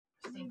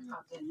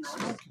of the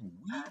Norse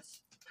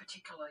as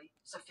particularly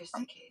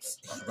sophisticated.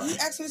 He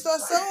asked me to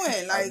start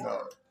sewing. Like,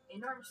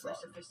 enormously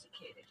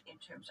sophisticated in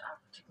terms of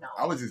technology.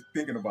 I was just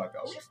thinking about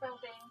that.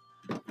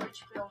 Shipbuilding,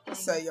 bridge building,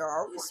 so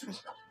y'all. fortress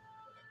building.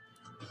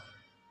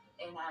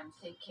 And I'm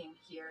thinking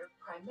here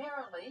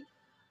primarily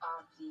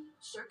of the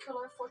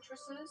circular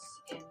fortresses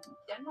in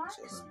Denmark.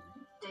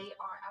 They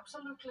are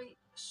absolutely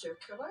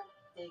circular.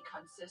 They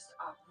consist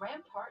of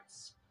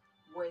ramparts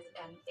with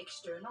an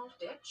external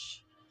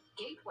ditch,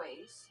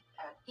 gateways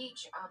at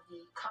each of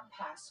the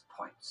compass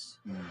points.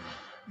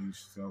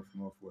 East, south,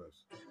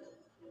 northwest.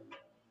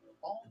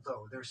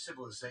 Although their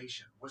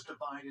civilization was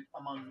divided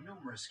among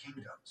numerous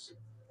kingdoms,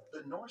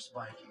 the Norse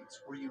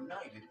Vikings were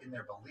united in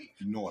their belief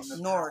in the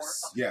power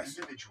of the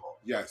individual.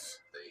 Yes.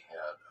 They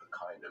had a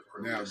kind of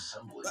early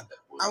assembly that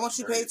was I want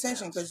you to pay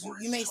attention because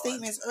you made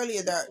statements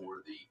earlier that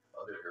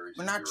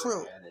were not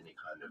true. Had any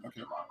kind of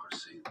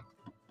democracy.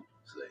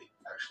 So they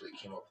actually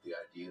came up with the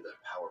idea that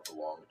power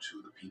belonged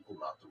to the people,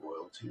 not the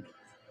royalty.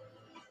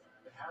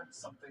 It had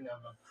something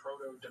of a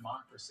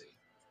proto-democracy.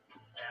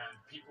 And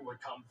people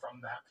would come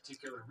from that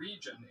particular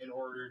region in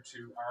order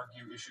to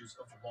argue issues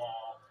of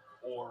law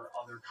or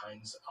other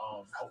kinds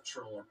of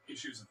cultural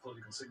issues of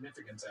political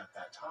significance at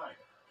that time.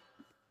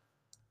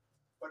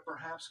 But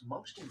perhaps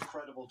most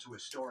incredible to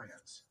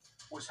historians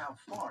was how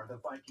far the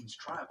Vikings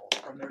traveled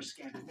from their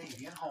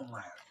Scandinavian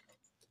homeland.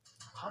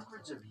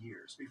 Hundreds of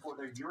years before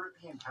their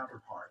European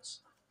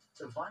counterparts,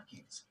 the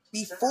Vikings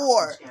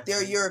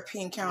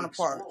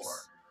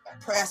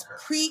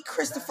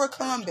pre-Christopher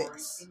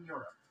Columbus. In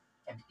Europe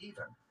and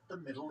even the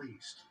Middle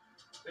East.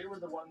 They were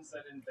the ones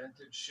that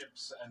invented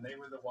ships, and they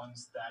were the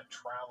ones that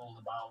traveled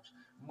about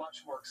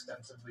much more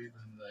extensively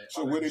than the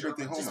So where they get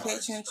their home? Just pay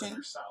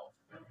attention.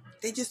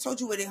 They just told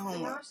you where their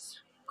home was.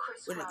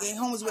 Their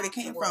home is where they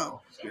came from.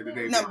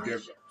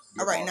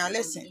 All right, now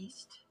listen.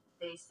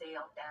 They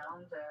sailed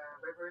down the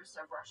rivers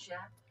of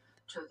Russia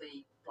to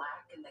the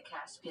Black and the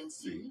Caspian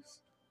Seas.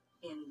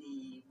 In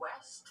the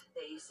west,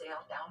 they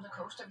sailed down the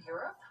coast of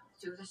Europe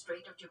through the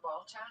Strait of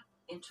Gibraltar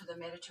into the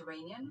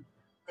Mediterranean.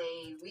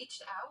 They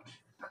reached out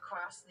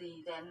across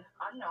the then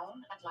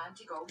unknown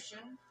Atlantic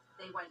Ocean.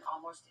 They went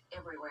almost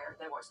everywhere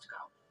there was to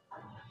go.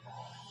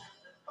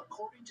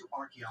 According to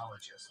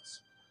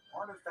archaeologists,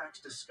 artifacts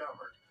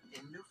discovered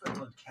in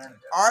Newfoundland,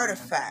 Canada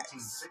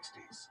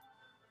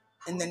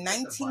in the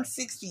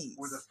 1960s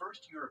were the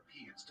first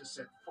Europeans to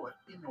set foot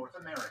in North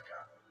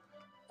America,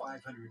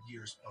 500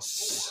 years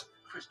before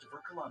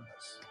Christopher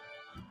Columbus.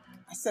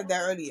 I said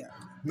that earlier.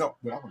 No,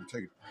 but I want to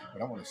tell you.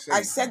 But I want to say.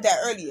 I said that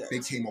earlier. They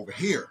came over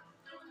here.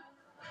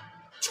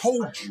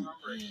 Told you.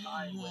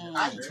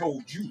 I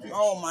told you this.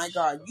 Oh my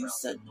God! You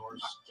said.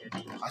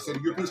 I said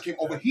the Europeans came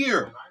over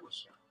here.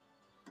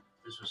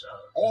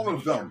 All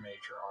of them.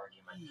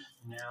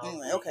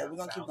 Anyway, okay, we're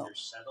gonna keep going.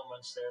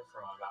 Settlements there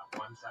from about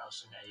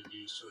 1000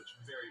 AD, so it's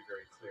very,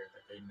 very clear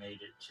that they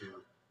made it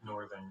to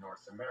northern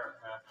North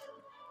America.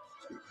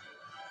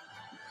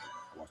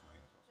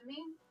 The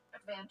main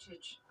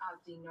advantage of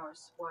the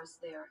Norse was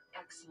their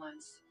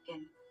excellence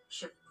in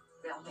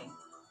shipbuilding.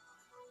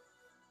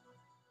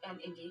 And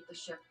indeed, the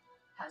ship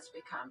has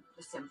become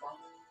the symbol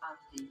of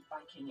the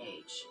Viking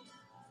Age.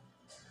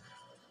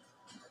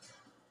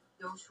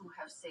 Those who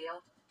have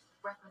sailed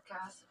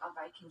replicas of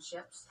Viking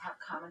ships have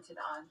commented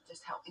on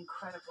just how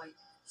incredibly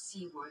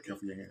seaworthy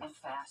and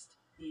fast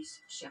these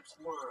ships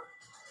were.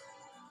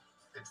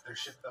 It's their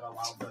ship that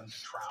allowed them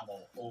to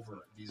travel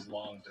over these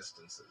long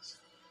distances.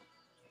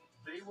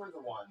 They were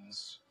the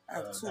ones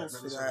that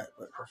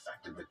really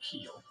perfected the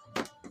keel,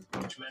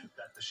 which meant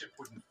that the ship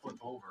wouldn't flip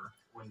over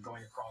when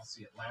going across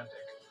the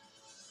Atlantic.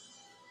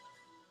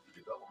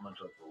 The development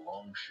of the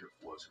longship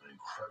was an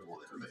incredible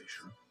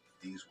innovation.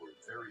 These were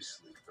very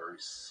sleek, very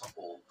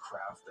supple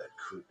craft that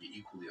could be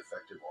equally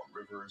effective on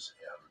rivers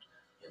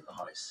and in the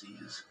high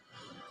seas.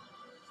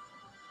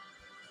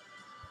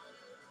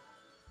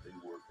 They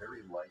were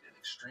very light and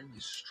extremely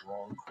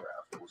strong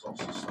craft. It was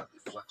also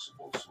slightly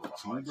flexible, so in the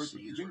high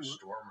seas or a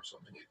storm or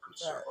something, it could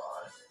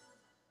survive.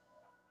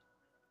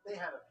 They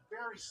had a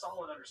very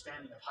solid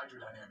understanding of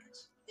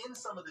hydrodynamics. In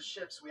some of the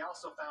ships, we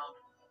also found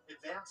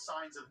advanced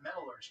signs of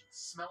metallurgy,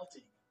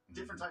 smelting,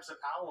 different types of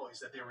alloys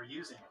that they were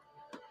using.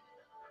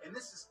 And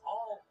this is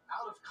all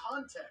out of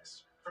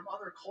context from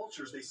other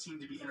cultures they seem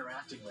to be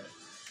interacting with.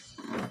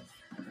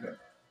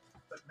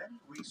 But many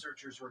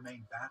researchers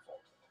remain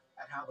baffled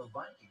at how the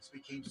Vikings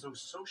became so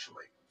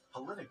socially,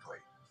 politically,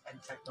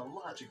 and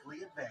technologically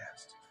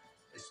advanced,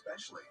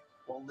 especially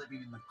while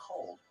living in the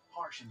cold,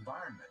 harsh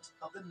environment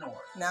of the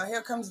north. Now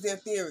here comes their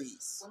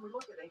theories. When we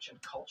look at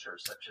ancient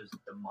cultures such as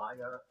the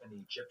Maya and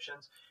the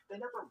Egyptians, they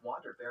never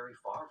wandered very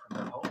far from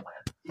their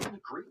homeland. Even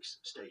the Greeks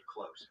stayed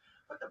close.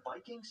 But the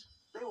Vikings,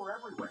 they were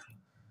everywhere.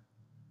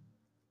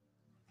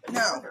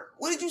 Now,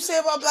 what did you say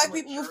about black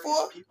people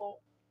before?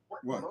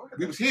 What?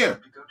 We was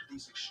here.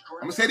 I'm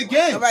going to say it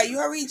again. All right, you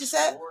heard what you just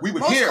said? We were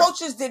Most here.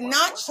 cultures did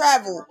not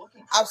travel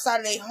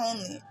outside of their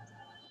homeland.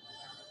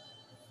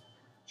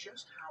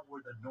 Just how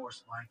were the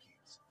Norse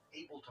Vikings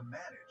able to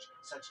manage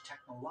such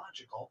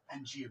technological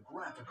and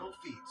geographical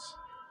feats?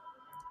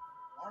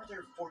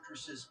 their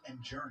fortresses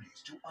and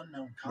journeys to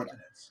unknown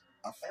continents.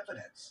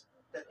 Evidence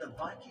that the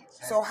Vikings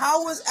had So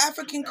how was access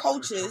African to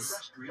coaches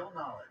extraterrestrial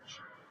knowledge?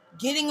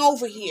 getting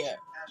over here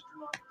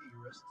Astronaut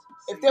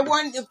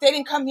theorists if they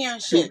didn't come here in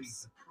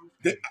ships?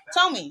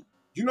 Tell me.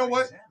 You know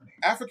what?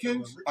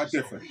 Africans are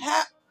different.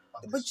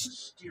 But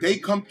They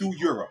come through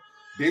Europe.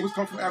 They was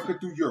come from Africa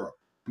through Europe.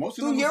 Most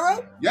of through them,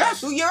 Europe? Yes.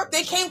 Through Europe?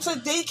 They came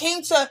to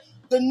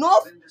the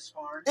north.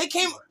 They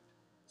came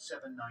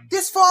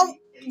this far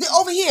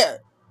over here.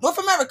 North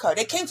America.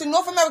 They came to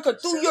North America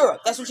through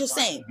Europe. That's what you're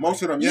saying.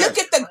 Most of them, yes. Look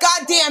at the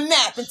goddamn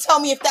map and tell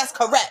me if that's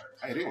correct.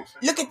 It is.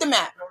 Look at the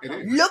map. It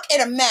is. Look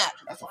at a map.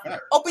 That's a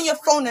fact. Open your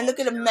phone and look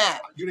at a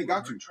map. You didn't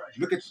got to.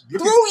 Look Through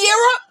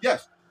Europe?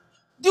 Yes.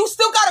 You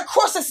still got to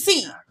cross a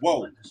sea.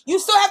 Whoa. You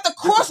still have to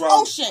cross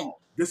ocean.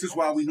 This is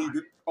why we need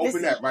to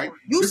open that, right?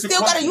 You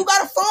still got you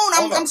got a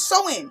phone. I'm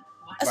sewing.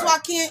 That's why I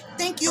can't.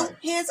 Thank you.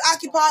 Hands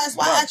occupied. That's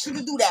why I asked you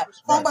to do that.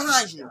 Phone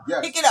behind you.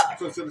 Yes. Pick it up.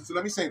 So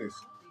let me say this.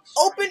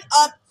 Open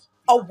up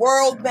a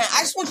world map.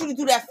 I just want you to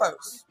do that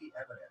first. The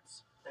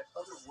evidence that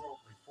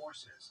otherworldly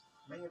forces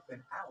may have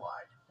been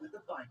allied with the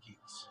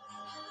Vikings.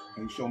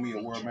 Can you show me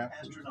a world map?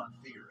 Astronaut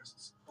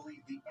theorists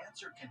believe the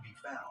answer can be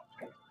found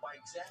by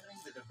examining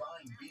the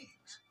divine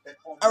beings that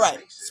form All right.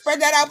 the basis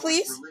Spread that out, of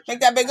please. religion Make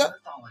that bigger. and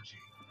mythology.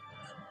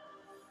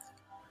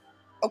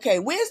 Okay.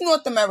 Where's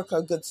North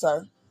America, good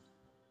sir?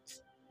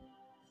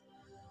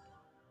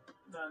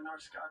 The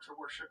Norse gods were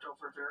worshipped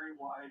over a very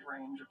wide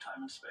range of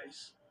time and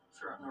space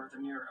throughout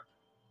Northern Europe,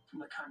 from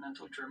the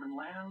continental German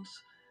lands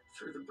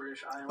through the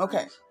British Islands,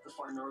 Okay. the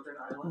far northern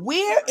islands.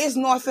 Where is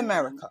North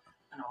America?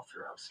 And all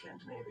throughout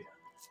Scandinavia.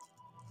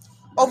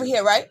 Over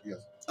here, right? Yes.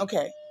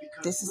 Okay.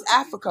 This is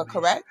Africa,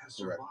 correct?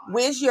 Correct.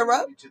 Where's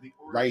Europe?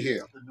 Right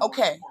here.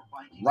 Okay.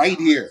 Right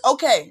here.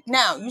 Okay.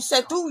 Now, you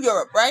said through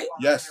Europe, right?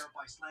 Yes.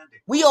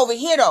 We over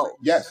here, though.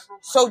 Yes.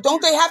 So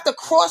don't they have to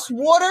cross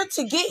water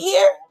to get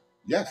here?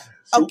 Yes.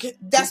 Okay.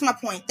 That's my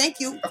point. Thank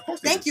you. Of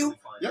course. Thank you.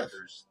 Yes.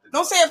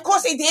 Don't say, of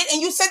course they did,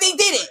 and you said they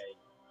didn't.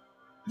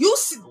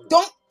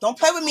 Don't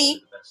play with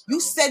me.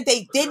 You said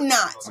they did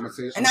not.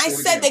 And I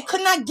said they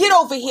could not get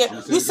over here.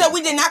 You said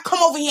we did not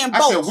come over here in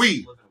boats. I said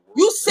we.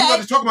 You said... We're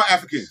not talking about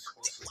Africans.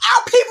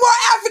 Our people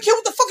are African.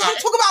 What the fuck are you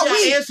talking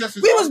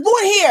about? We was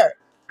born here.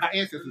 Our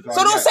ancestors are.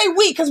 So don't say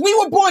we, because we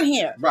were born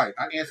here. Right.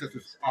 Our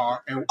ancestors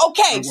are.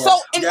 Okay, so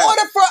in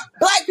order for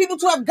black people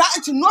to have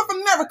gotten to North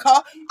America,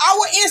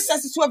 our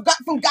ancestors to have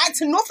gotten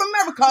to North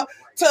America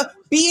to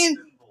being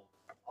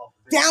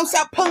down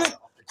south pulling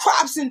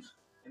crops and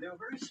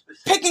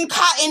picking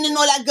cotton and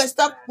all that good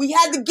stuff, we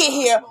had to get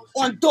here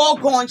on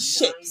doggone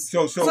ships.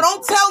 So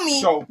don't tell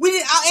me our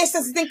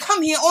ancestors didn't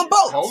come here on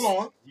boats.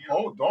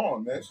 Hold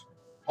on, miss.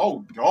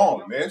 Hold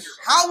on, miss.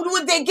 How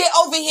would they get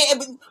over here?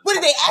 What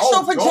did they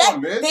astro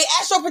project? They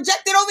astro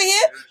projected over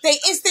here? They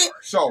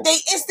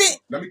instant.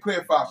 Let me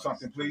clarify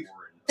something, please.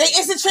 They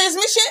instant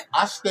transmission?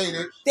 I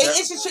stated.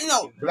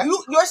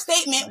 Your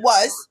statement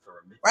was,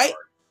 right?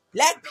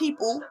 Black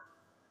people,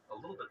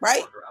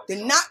 right,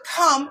 did not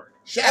come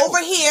over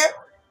here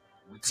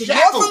to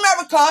North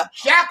America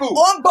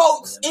on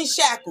boats in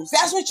shackles.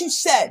 That's what you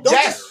said.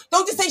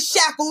 Don't just say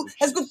shackled.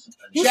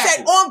 You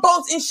said on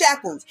boats in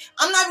shackles.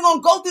 I'm not even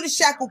gonna go through the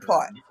shackle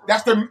part.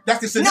 That's the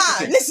significance.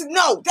 Nah, listen,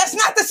 no, that's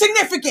not the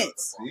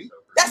significance. See?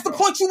 That's the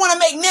point you want to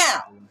make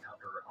now.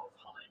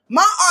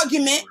 My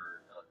argument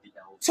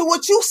to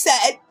what you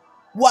said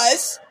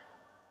was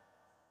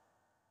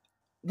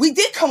we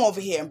did come over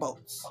here in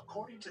boats.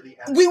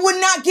 We would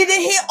not get in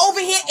here over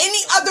here any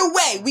other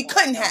way. We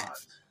couldn't have.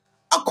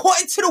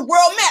 According to the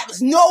world map,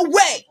 there's no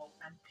way.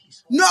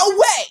 No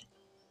way.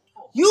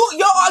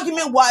 Your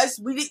argument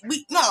was we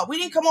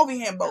didn't come over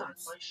here in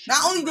boats.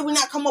 Not only did we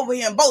not come over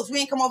here in boats, we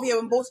didn't come over here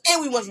in boats,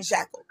 and we wasn't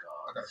shackled.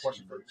 I got a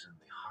question for you.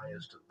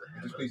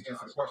 Just please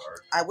answer the question.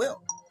 I will.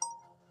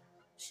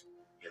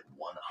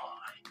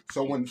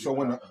 So when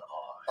the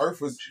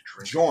Earth was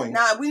joined.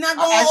 Nah, we're not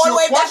going all the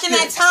way back in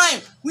that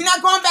time. We're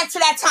not going back to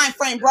that time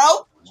frame,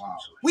 bro. Wow.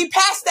 We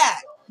passed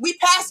that. We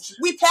passed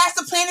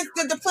the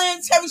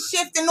planetary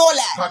shift and all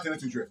that.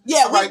 Continental drift.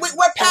 Yeah, we're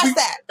past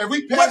that.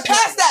 We're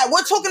past that.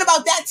 We're talking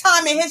about that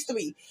time in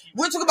history.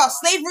 We're talking about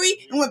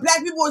slavery and when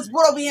black people was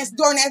brought over here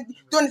during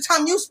the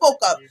time you spoke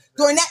of,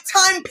 during that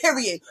time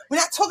period. We're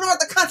not talking about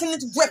the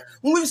continental drift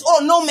when we was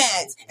all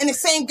nomads and the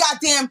same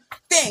goddamn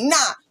thing.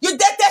 Nah,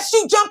 that's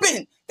you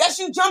jumping. That's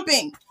you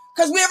jumping.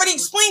 Because we already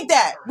explained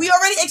that. We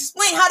already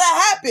explained how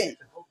that happened.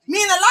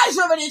 Me and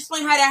Elijah already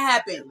explained how that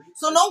happened.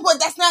 So no, but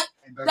that's not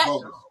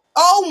that.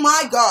 Oh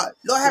my God,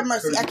 Lord have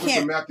mercy! I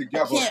can't.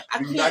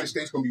 The United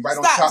States gonna be right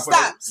on top of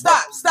it.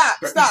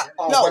 Stop!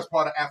 Yo, west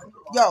part of Africa.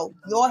 Yo,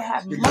 Lord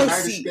have mercy. The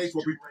United States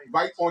will be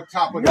right on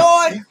top of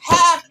Lord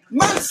have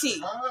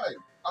mercy. All right,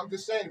 I'm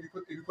just saying if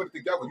you put it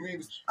together, you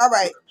ain't. All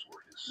right.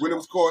 When it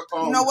was called.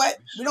 You know what?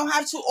 We don't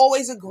have to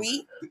always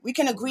agree. We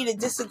can agree to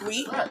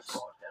disagree.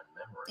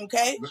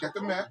 Okay. Look at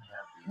the map.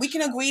 We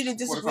can agree to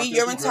disagree.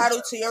 You're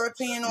entitled to your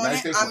opinion on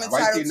it. I'm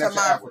entitled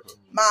to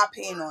my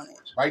opinion on it.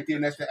 Right there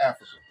next to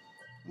Africa.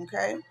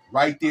 Okay.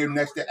 Right there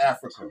next to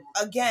Africa.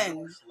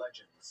 Again.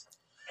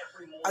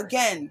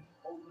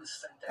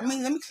 I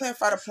mean, let me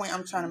clarify the point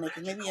I'm trying to make.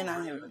 Maybe you're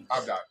not hearing me.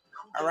 I've got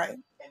it. All right.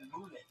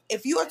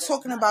 If you are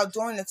talking about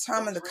during the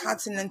time of the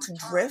continental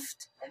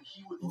drift,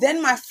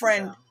 then, my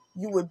friend,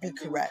 you would be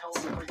correct.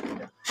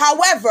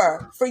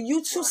 However, for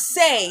you to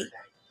say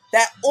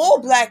that all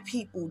black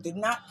people did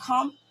not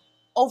come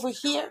over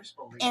here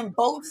in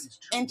boats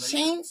and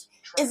chains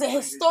is a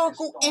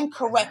historical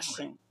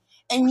incorrection.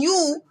 And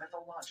you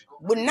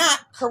would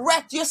not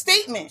correct your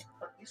statement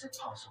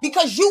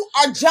because you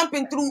are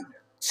jumping through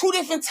two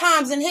different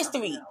times in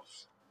history.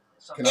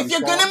 If you're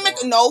gonna make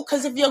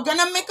if you're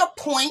gonna make a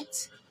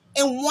point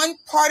in one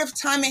part of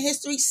time in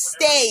history,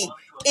 stay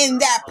in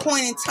that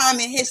point in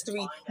time in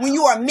history when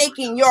you are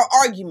making your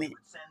argument.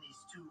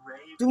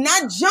 Do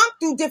not jump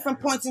through different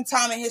points in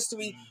time in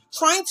history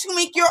trying to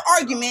make your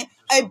argument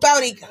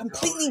about a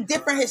completely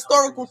different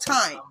historical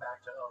time.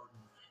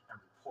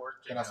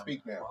 Can I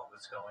speak now?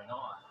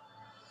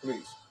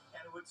 Please.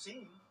 And it would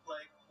seem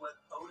like what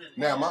Odin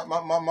now,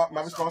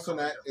 my response on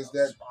that is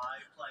that,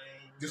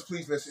 just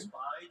please listen,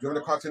 during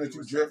the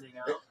continental drift,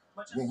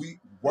 when we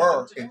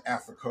were in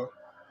Africa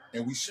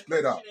and we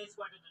split up,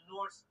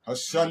 her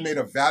son made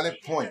a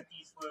valid point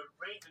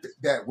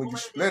that when you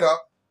split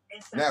up,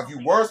 now if you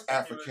were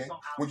African,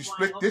 when you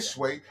split this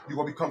way, you're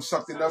going to become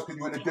something else because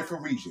you're in a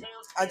different region.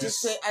 I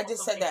just said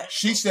that.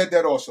 She said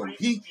that also. I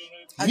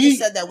just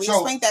said that. We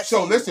explained that.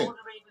 So listen.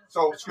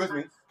 So, excuse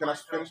me. Can I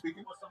finish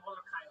speaking?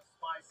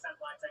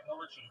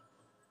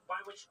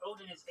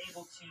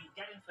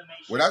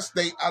 When I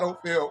state I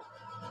don't feel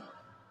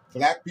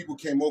black people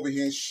came over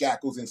here in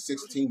shackles in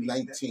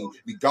 1619,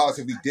 regardless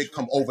if we did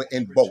come over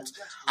in boats.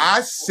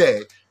 I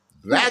said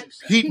black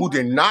people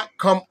did not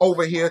come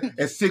over here in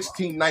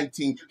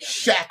 1619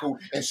 shackled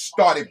and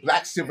started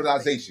black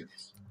civilization.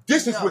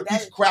 This is what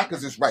these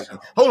crackers is writing.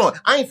 Hold on,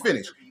 I ain't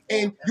finished.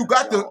 And you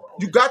got to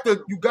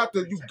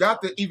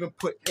even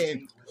put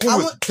in who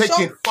was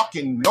taking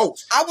fucking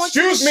notes. I want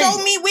you to show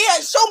me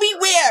where.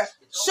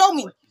 Show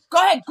me. Go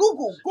ahead,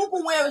 Google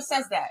where it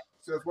says that.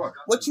 Says what?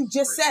 What you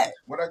just said.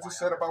 What I just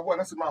said about what?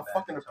 That's my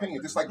fucking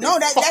opinion. Just like no.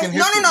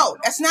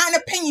 That's not an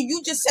opinion.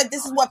 You just said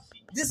this is what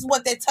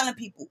they're telling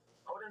people.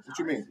 What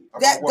you mean?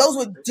 Those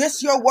were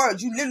just your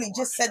words. You literally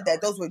just said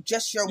that. Those were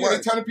just your words.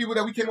 They're telling people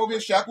that we came over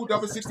here shackled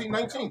up in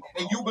 1619,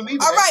 and you believe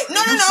it. All right,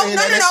 no.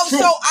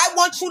 So I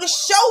want you to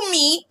show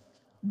me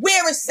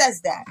where it says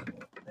that.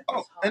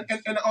 Oh, and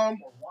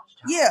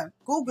yeah,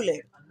 Google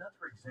it.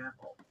 Another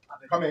example of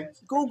come in.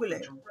 Google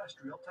it.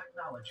 Terrestrial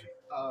technology,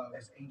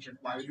 as ancient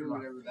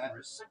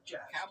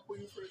suggest.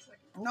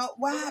 No,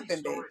 what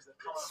happened, babe?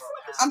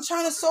 I'm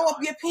trying to sew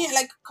up your pen.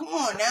 Like, come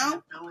on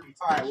now. All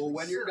right, well,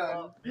 when you're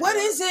done. What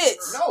is it?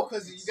 No,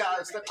 because you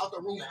gotta step out the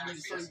room for me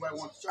to show you what I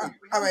want to show you.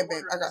 All right,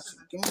 babe, I got you.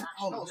 Give me,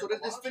 hold on. No, so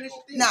just finish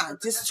the thing. Nah,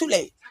 just too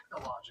late.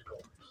 Technological.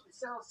 It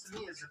sounds to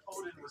me as if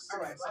Odin was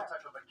sitting in some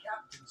type of a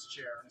captain's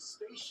chair in a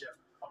spaceship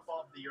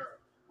above the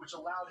Earth, which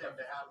allowed him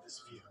to have this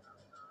view.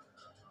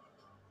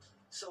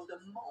 So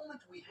the moment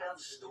we have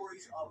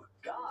stories of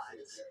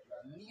gods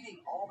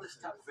needing all this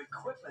type of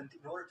equipment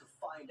in order to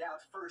find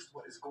out first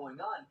what is going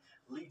on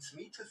leads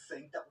me to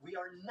think that we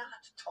are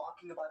not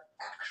talking about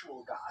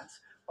actual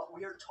gods, but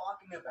we are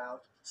talking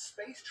about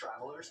space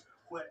travelers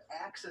who had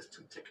access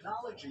to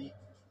technology,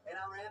 and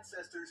our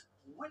ancestors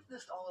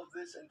witnessed all of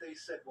this and they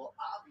said, well,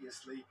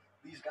 obviously,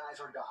 these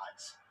guys are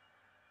gods.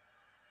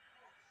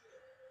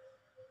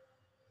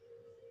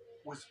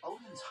 Was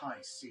Odin's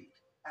high seat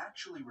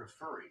actually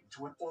referring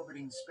to an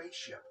orbiting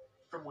spaceship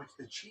from which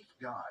the chief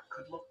god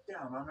could look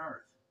down on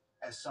Earth,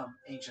 as some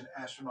ancient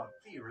astronaut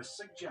theorists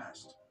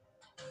suggest?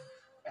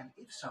 And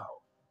if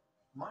so,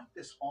 might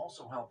this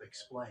also help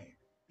explain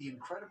the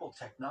incredible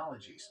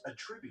technologies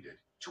attributed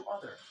to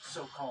other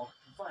so-called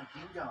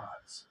Viking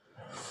gods?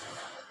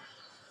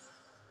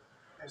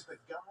 As the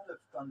god of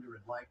thunder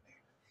and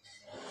lightning,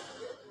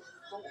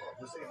 Thor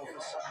was able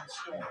to summon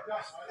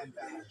storms and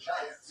battle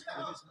giants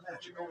with his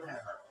magical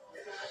hammer.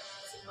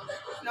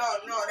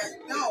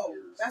 No,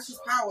 that's his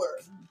power.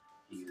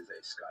 He is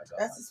a sky god.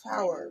 That's his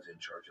power. He is in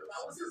charge of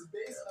thunder.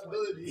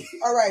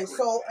 All right,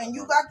 so and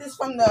you got this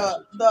from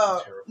the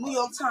New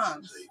York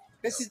Times.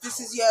 This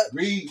is your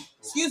read.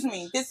 Excuse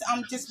me.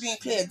 I'm just being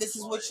clear. This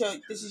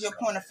is your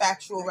point of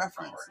factual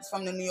reference. It's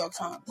from the New York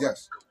Times.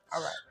 Yes.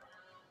 All right.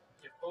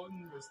 If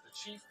Odin was the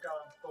chief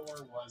god,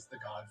 Thor was the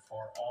god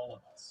for all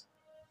of us.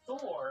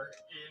 Thor,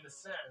 in a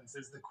sense,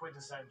 is the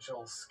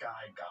quintessential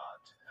sky god.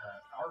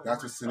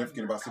 That's what's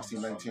significant about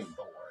 1619.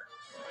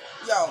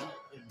 Yo,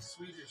 in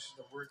Swedish,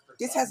 the word for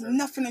this has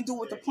nothing to do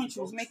with the point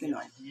you was making, though.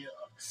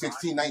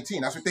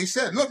 1619. That's what they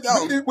said. Look,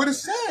 read what it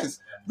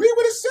says. Read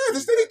what it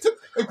says.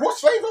 They brought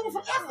slaves over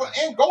from Africa,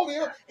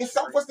 Angola, and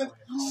southwestern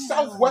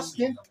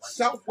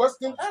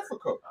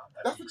Africa.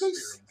 That's what they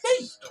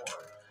state.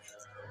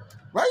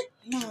 Right?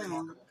 He's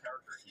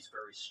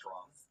very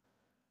strong.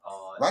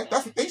 Right?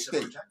 That's what they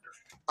state.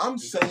 I'm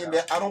saying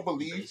that I don't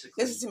believe.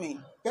 Listen to me.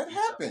 That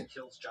happened.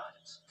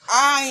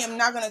 I am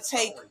not going to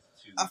take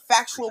a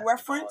factual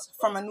reference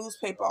from a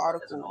newspaper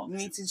article. You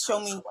need to show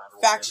me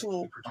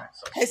factual,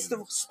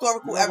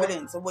 historical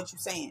evidence of what you're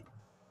saying.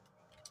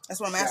 That's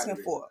what I'm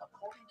asking for.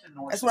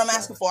 That's what I'm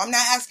asking for. I'm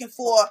not asking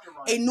for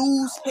a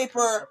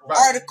newspaper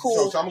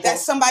article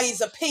that's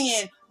somebody's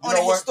opinion on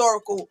a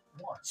historical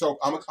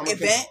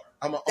event.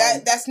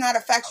 That's not a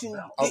factual.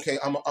 Okay,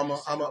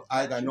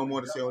 I got no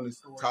more to say on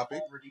this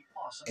topic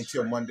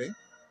until Monday,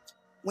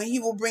 when he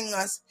will bring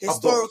us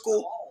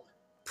historical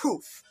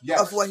proof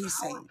of what he's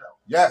saying.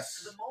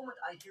 Yes. The moment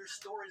I hear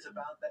stories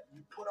about that,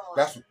 you put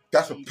on.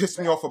 That's what pissed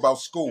me off about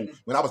school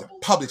when I was in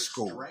public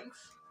school.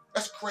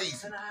 That's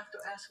crazy.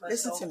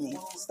 Listen to me.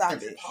 Stop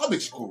it.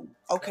 Public school.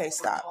 Okay,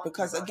 stop.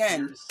 Because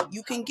again,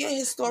 you can get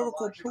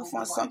historical proof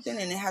on something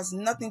and it has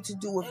nothing to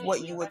do with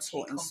what you were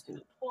taught in school.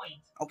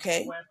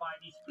 Okay?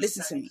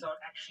 Listen to me.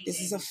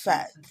 This is a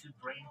fact.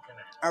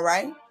 All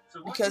right?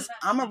 Because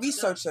I'm a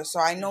researcher, so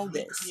I know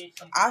this.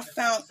 I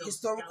found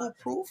historical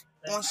proof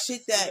on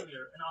shit that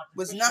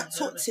was not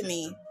taught to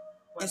me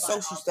in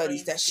social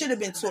studies, that should have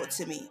been taught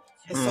to me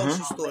in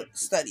social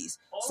studies.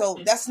 So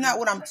that's not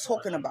what I'm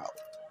talking about.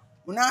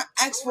 When I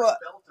ask for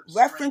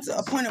reference,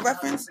 a point of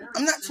reference,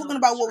 I'm not talking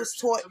about what was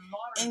taught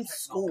in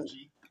school.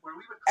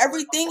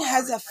 Everything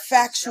has a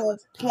factual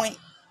point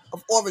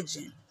of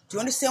origin. Do you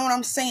understand what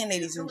I'm saying,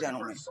 ladies and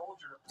gentlemen?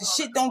 The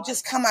shit don't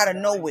just come out of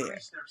nowhere.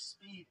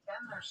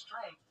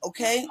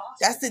 Okay?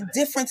 That's the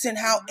difference in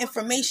how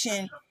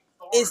information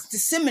is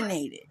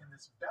disseminated.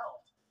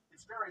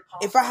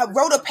 If I have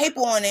wrote a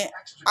paper on it,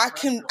 I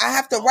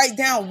have to write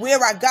down where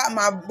I got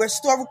my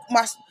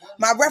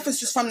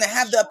references from to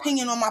have the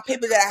opinion on my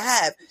paper that I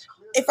have.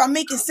 If I'm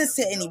making sense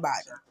to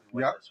anybody.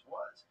 Yep.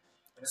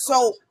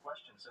 So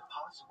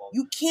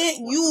you can't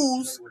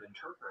use,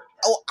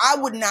 or I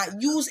would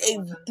not use a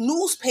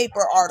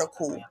newspaper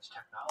article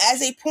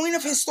as a point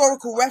of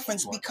historical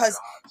reference, because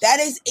that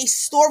is a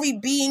story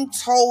being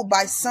told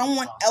by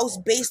someone else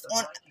based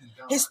on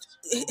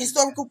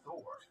historical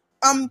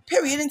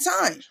period in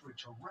time.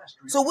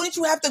 So wouldn't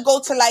you have to go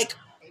to like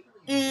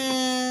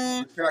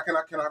Can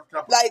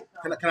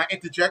I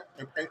interject?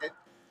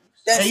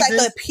 The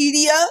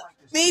encyclopedia,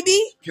 maybe?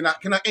 Can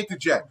I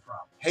interject?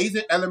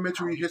 Hazen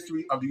Elementary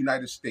History of the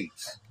United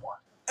States.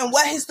 And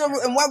what history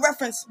and what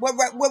reference? What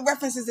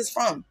reference is this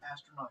from?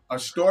 A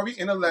story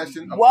in a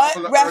lesson. What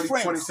popular reference?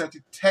 early 20th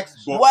century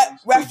textbook. What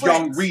for reference?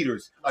 young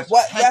readers.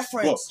 What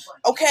textbook. reference?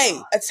 Okay,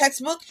 a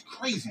textbook.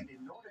 Crazy.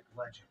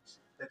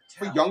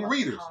 For young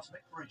readers.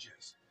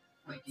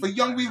 For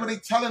young readers, they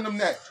telling them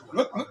that.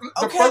 Look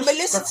Okay, but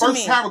listen the to first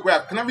me.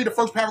 paragraph. Can I read the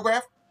first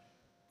paragraph?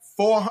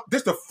 This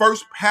is the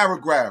first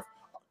paragraph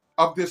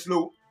of this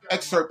little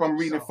excerpt I'm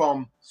reading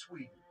from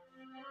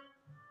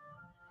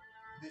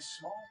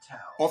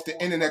off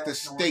the internet that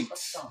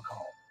states.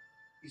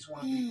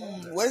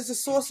 What is the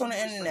source on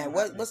the internet?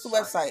 What's the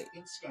website?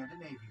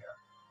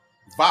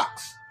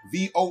 Vox.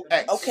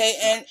 VOX. Okay,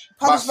 and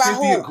published by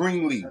Cynthia who?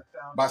 Greenlee.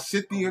 By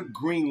Cynthia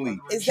Greenlee.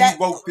 Is She that-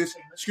 wrote this.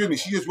 Excuse me.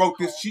 She just wrote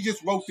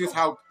this.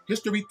 How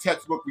history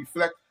textbook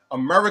reflect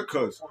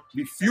America's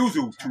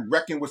refusal to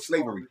reckon with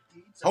slavery.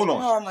 Hold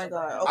on. Oh my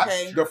God.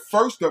 Okay.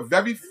 The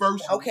very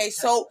first. Okay,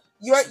 so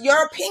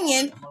your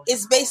opinion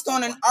is based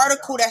on an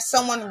article that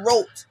someone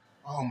wrote.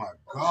 Oh my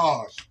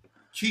gosh.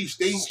 Keith,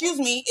 Excuse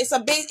me.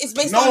 It's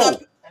based No. on.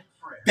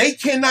 They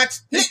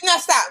cannot. Now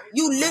stop.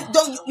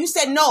 You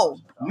said no.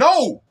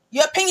 No.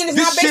 Your opinion is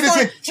This not shit based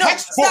is on. in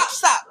textbooks.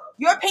 Stop.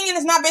 Your opinion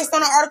is not based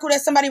on an article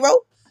that somebody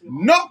wrote.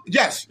 No.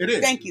 Yes, it is.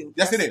 Thank you.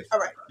 Yes, it is. All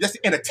right. Yes,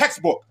 in a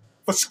textbook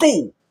for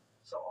school.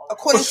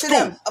 According For to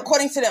them. school.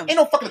 According to them. Ain't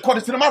no fucking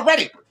according to them. I read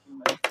it.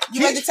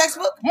 You read the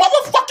textbook?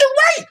 Motherfucking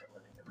right.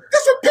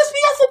 This would piss me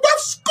off about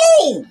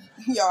school.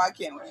 Yo, I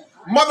can't wait.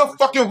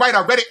 Motherfucking right.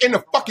 I read it in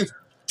the fucking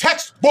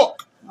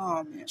textbook.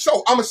 Oh man.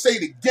 So I'm gonna say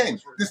it again.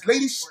 This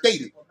lady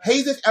stated,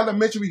 Hazen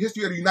Elementary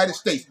History of the United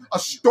States, a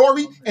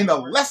story and a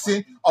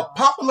lesson of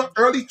popular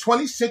early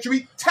 20th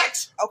century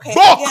text. Okay,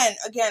 book.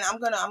 again,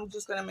 I'm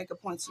just gonna make a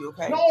point to you,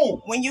 okay?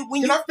 No. When you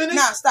Can I finish?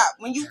 Nah, stop.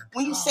 When you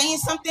saying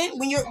something,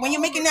 when you're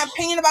making that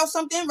opinion about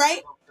something,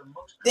 right?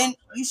 Then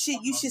you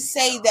should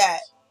say that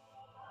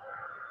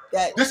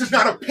This is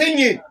not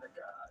opinion.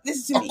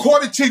 This is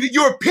According to the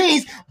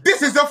Europeans,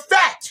 this is a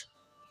fact.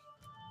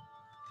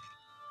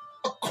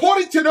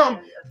 According to them,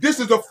 this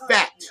is a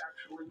fact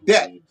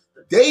that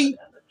they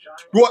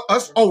brought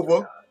us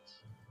over.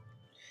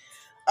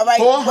 All right,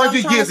 400 what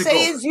I'm trying years to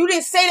say ago. is you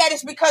didn't say that.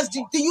 It's because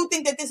do you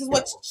think that this is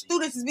what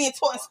students is being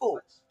taught in school?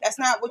 That's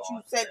not what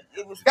you said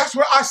it was. That's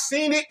where I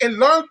seen it and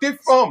learned it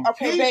from.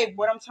 Okay, Keith. babe,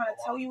 what I'm trying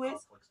to tell you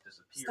is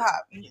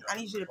stop. I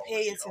need you to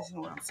pay attention to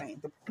what I'm saying.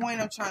 The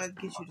point I'm trying to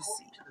get you to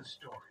see.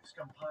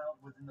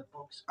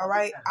 All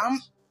right,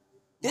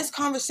 this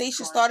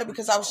conversation started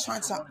because I was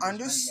trying to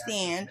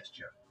understand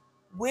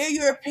where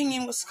your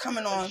opinion was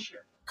coming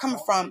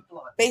from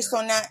based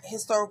on that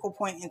historical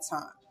point in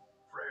time.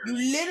 You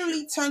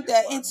literally turned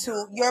that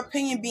into your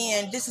opinion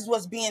being this is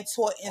what's being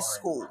taught in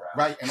school.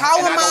 Right. And How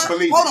I am don't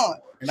believe hold it. on.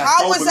 And I How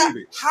don't was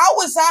believe it. how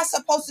was I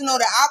supposed to know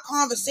that our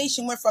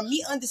conversation went from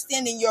me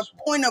understanding your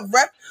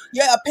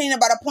your opinion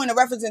about a point of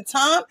reference in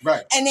time,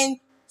 Right. and then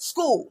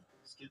school?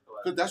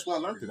 Because that's where I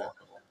learned it at.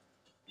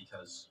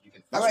 That's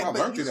All right, where I but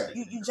learned it at.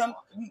 you jump.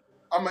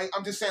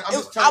 I'm just saying.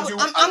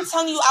 I'm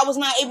telling you, I was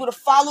not able to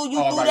follow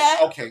you through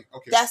that. Okay.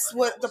 That's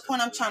what the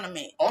point I'm trying to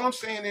make. All I'm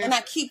saying is, and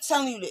I keep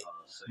telling you that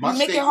you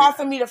make it hard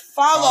for me to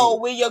follow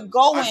where you're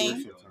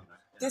going.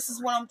 This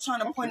is what I'm trying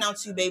to point out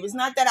to you, babe. It's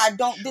not that I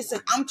don't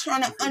disagree. I'm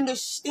trying to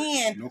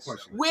understand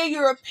where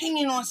your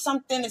opinion on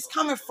something is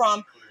coming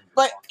from.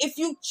 But if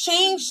you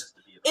change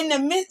in the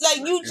mid,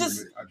 like you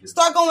just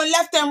start going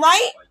left and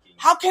right,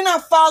 how can I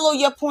follow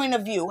your point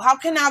of view? How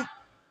can I?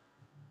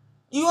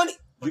 You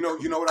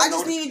know what I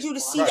just needed you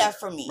to see that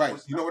for me.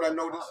 Right. You know what I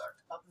noticed?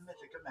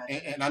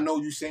 And I know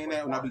you saying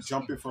that when I be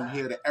jumping from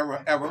here to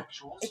era.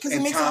 Because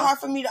it makes it hard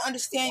for me to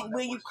understand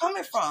where you're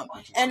coming from.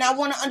 And I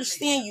want to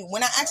understand you.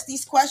 When I ask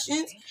these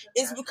questions,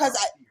 it's because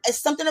it's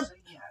something of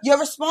your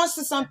response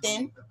to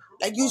something,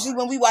 like usually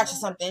when we watching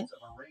something,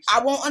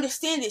 I won't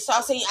understand it. So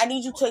I'll say, I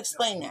need you to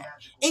explain that.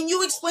 And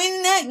you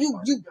explaining that,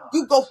 you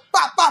go,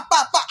 bop, bop,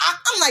 bop, bop.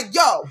 I'm like,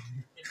 yo.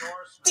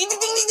 Ding, ding,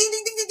 ding, ding, ding,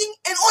 ding, ding, ding.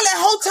 And all that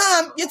whole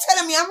time, you're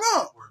telling me I'm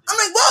wrong. I'm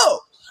like, whoa.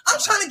 I'm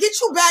trying to get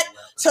you back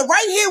to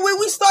right here where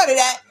we started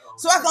at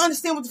so I can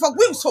understand what the fuck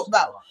we was talking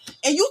about.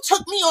 And you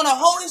took me on a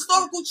whole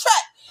historical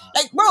track.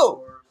 Like,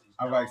 bro.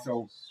 All right,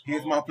 so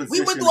here's my position.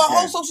 We went through a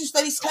whole social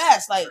studies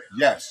class. Like,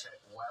 yes.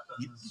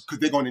 Because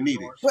they're going to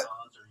need it. But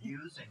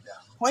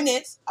point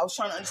is, I was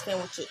trying to understand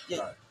what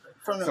you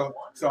from the...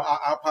 So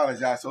I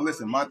apologize. So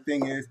listen, my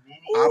thing is,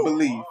 I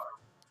believe,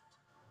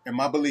 in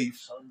my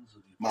belief,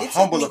 my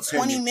humble opinion. It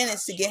took me 20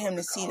 minutes to get him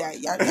to see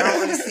that. Y'all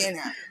don't understand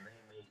that.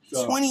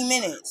 20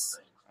 minutes.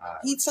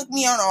 He took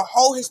me on a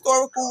whole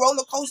historical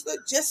roller coaster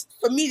just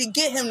for me to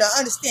get him to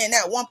understand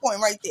that one point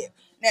right there.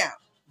 Now,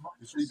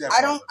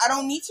 I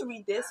don't need to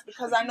read this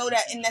because I know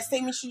that in that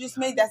statement you just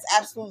made, that's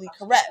absolutely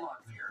correct.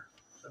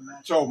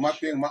 So my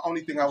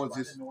only thing I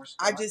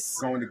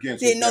just going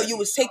against. Didn't know you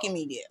was taking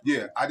me there.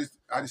 Yeah,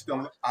 I just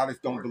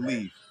don't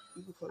believe.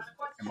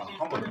 In my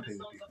humble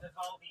opinion,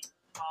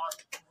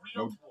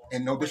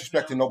 no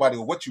disrespect to nobody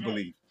or what you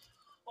believe.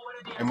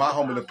 In my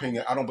humble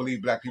opinion, I don't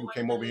believe black people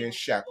came over here in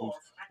shackles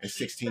in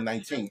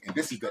 1619. And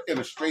this is the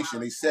illustration.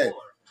 They said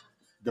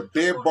the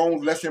bare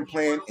bones lesson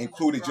plan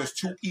included just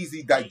 2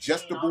 easy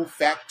digestible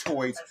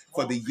factoids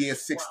for the year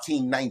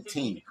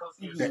 1619.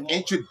 The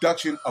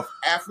introduction of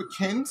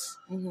Africans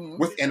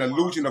with an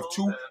illusion of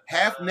 2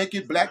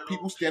 half-naked black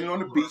people standing on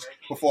the beach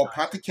before a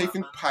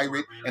pontificating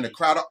pirate and a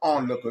crowd of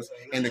onlookers,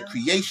 and the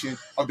creation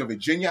of the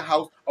Virginia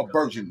House of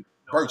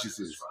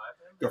Burgesses,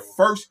 the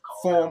first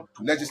formed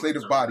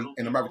legislative body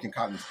in American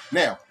colonies.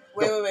 Now,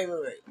 wait. And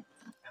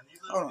these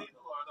people are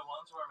the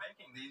ones who are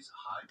making these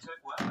high-tech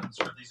weapons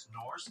for these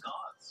Norse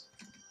gods.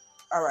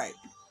 All right.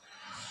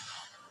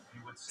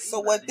 So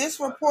what this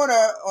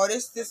reporter or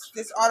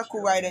this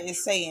article writer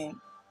is saying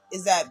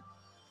is that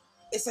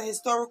it's a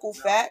historical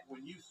fact.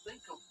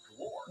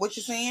 What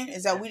you're saying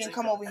is that we didn't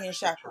come over here in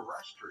shackles.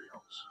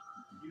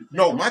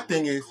 No, my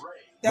thing is,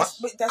 that's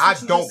what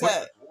you just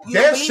said.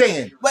 They're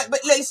saying, but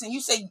listen,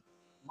 you said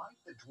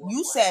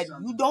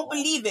you don't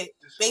believe it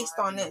based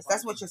on this.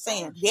 That's what you're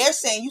saying. They're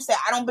saying, you said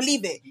I don't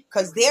believe it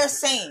because they're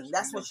saying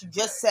that's what you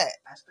just said.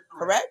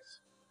 Correct?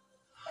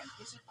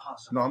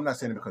 No, I'm not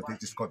saying it because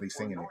they're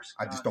saying it.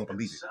 I just don't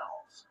believe it.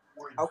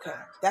 Okay,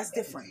 that's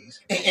different.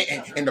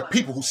 And the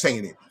people who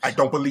saying it, I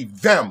don't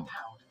believe them.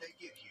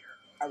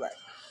 All right,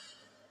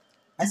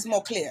 that's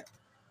more clear.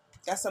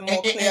 That's a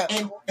more clear.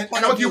 And I'm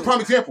gonna give you a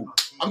prime example.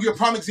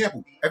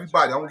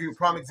 Everybody, I'm gonna give you a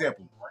prime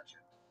example.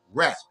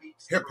 Rap,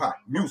 hip hop,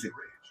 music,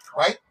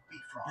 right?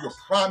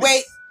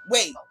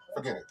 Wait.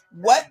 Forget it.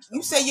 What?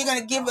 You say you're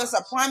gonna give us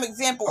a prime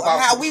example of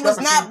how we was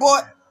not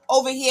brought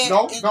over here?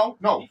 No.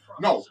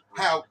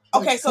 How?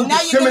 Okay, so now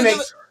you're gonna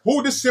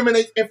who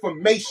disseminates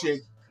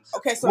information?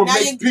 Okay, so will now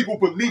make people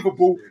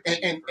believable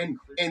and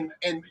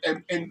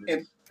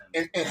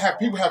have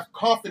people have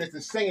confidence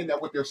in saying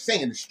that what they're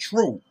saying is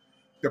true.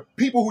 The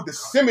people who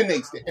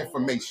disseminates the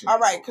information. All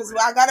right, because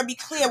I gotta be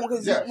clear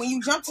because when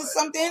you jump to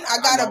something, I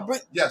gotta bring.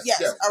 Yes.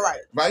 All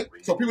right. Right.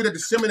 So people that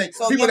disseminate,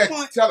 people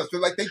that tell us,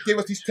 they're like they give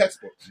us these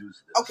textbooks.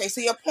 Okay,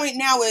 so your point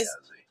now is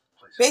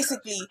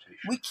basically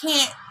we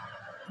can't.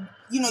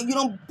 You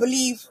don't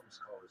believe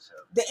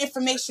the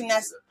information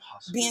that's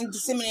being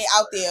disseminated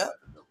out there.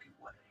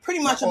 Pretty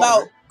much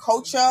about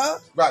culture.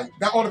 Right.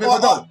 Not all of it,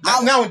 but no.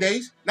 Not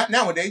nowadays.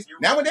 Nowadays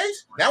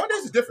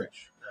is different.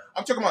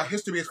 I'm talking about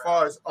history as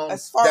far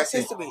as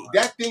history.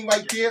 That thing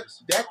right there.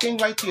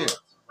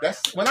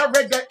 That's when I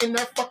read that in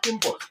that fucking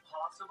book.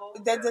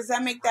 Does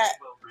that make that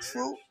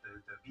true?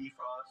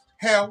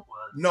 Hell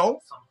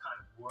no.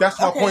 That's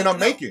my point I'm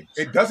making.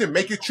 It doesn't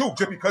make it true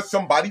just because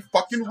somebody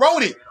fucking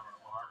wrote it.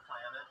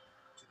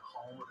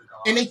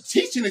 And they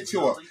teaching it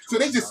to us. So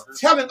they just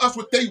telling us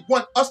what they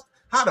want us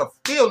how to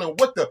feel and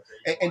what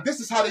and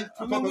this is how they.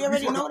 I mean, we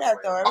already know that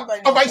though.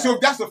 Everybody. All right, so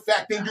if that's a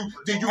fact, then you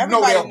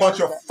know they're a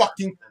bunch of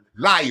fucking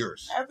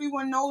liars.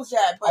 Everyone knows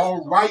that. But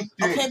all right,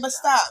 then. Okay, but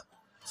stop.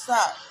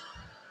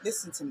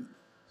 Listen to me.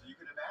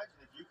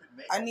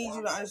 I need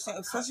you to understand,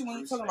 especially when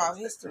you're talking about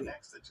history.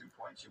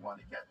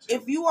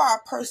 If you are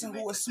a person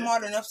who is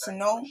smart enough to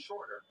know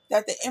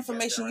that the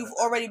information you've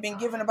already been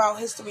given about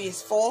history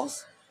is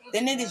false,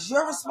 then it is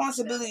your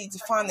responsibility to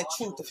find the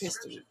truth of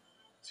history,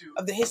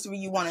 of the history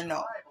you want to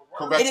know.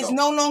 Correct. It is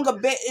no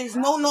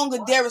longer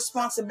their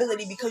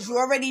responsibility because you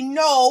already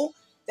know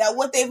that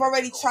what they've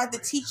already tried to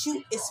teach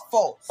you is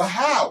false. But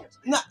how?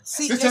 No,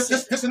 see, this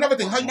is another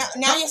thing.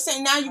 Now you're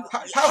saying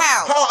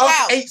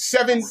how 8,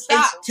 7, 8,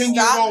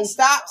 10-year-olds?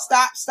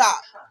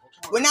 Stop.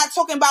 We're not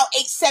talking about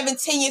 8, 7,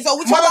 10 years old.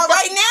 We're talking about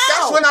right now.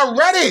 That's when I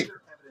read it.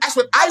 That's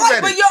what I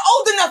read. But you're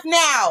old enough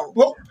now.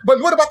 Well, but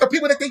what about the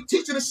people that they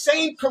teach in the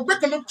same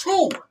curriculum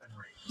too?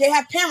 They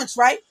have parents,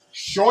 right?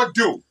 Sure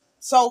do.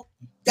 So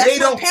that's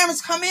where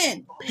parents come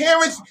in.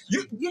 Parents,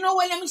 you know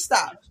what? Let me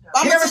stop.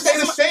 Parents say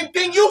the same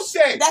thing you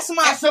said. That's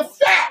a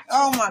fact.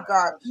 Oh my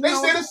God. They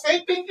say the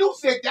same thing you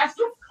said. That's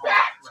a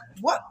fact.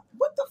 What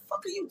the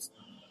fuck are you?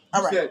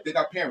 All right. Said they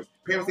got parents.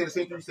 Parents say the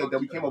same thing you said, that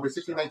we came over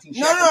 1619.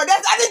 No.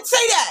 I didn't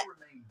say that.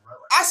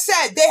 I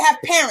said they have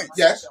parents.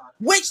 Yes.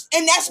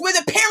 And that's where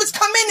the parents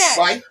come in at.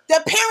 Right.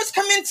 The parents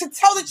come in to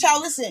tell the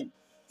child, listen,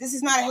 this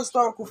is not a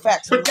historical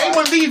fact. But they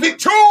will leave it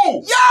too.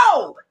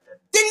 Yo!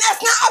 Then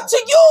that's not up to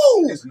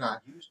you.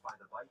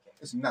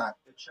 It's not.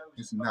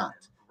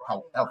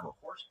 However,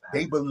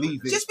 they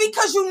believe it. Just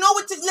because you know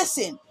it to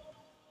listen.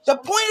 The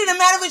point of the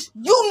matter is,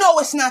 you know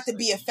it's not to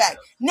be a fact.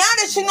 Now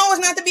that you know it's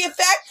not to be a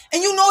fact,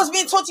 and you know it's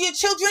being taught to your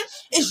children,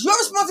 it's your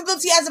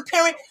responsibility as a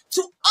parent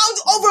to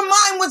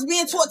overmind what's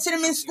being taught to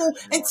them in school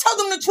and tell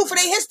them the truth of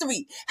their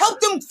history.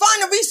 Help them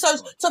find the research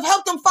to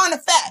help them find a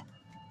fact.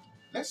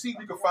 Let's see if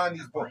we can find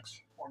these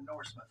books. Or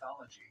Norse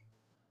mythology,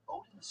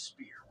 Odin's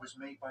spear was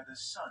made by the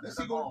sun. Let's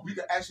see if we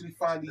can actually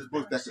find these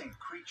books.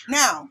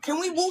 Now, can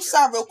we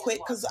woosah real quick?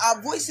 Because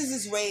our voices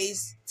is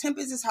raised,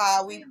 tempers is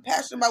high, we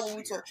passionate about what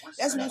we talk.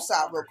 Let's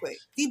woosah real quick.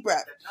 Deep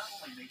breath.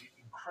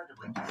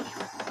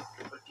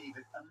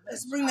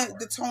 Let's bring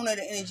the tone of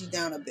the energy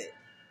down a bit.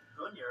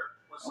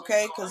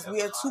 Okay? Because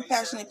we are two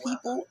passionate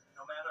people,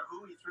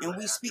 and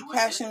we speak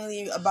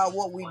passionately about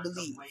what we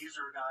believe.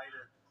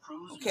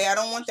 Okay, I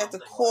don't want that to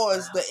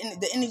cause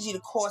the energy to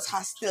cause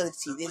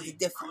hostility. There's a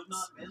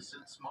difference.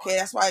 Okay,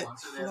 that's why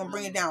we're gonna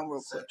bring it down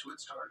real quick.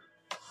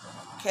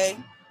 Okay,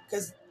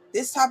 because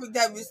this topic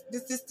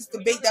this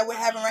debate that we're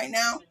having right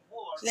now,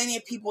 plenty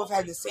of people have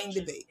had the same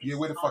debate. Yeah,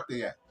 where the fuck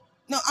they at?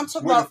 No, I'm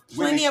talking about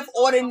plenty of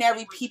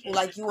ordinary people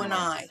like you and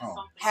I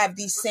have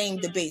these same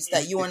debates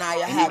that you and I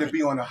are having. Need to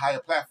be on a higher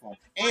platform.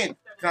 And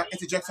can I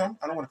interject something?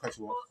 I don't want to cut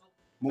you off.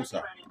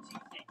 Musa.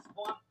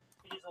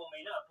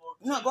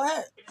 No, go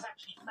ahead.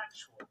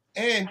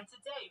 And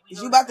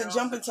is you about to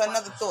jump into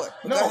another thought?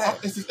 No,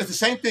 it's the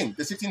same thing.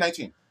 The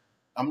 1619.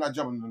 I'm not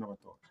jumping into another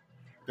thought.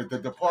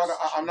 The part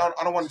I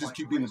don't want to just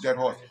keep being a dead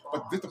horse,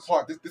 but this the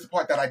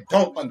part that I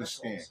don't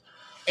understand,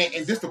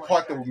 and this the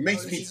part that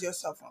makes me,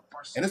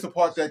 and this the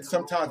part that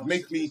sometimes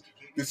makes me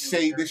to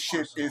say this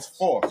shit is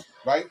false,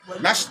 right?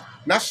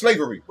 Not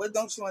slavery. What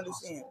don't you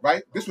understand?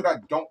 Right? This is what I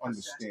don't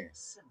understand.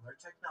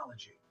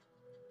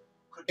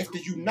 If the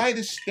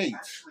United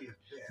States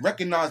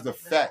recognized the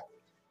fact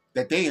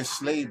that they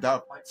enslaved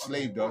us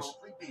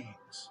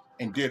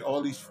and did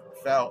all these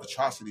foul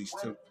atrocities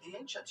to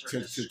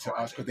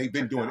us because they've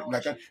been doing it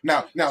like that.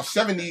 Now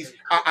 70s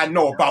I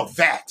know about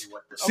that.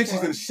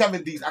 60s and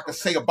 70s I can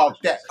say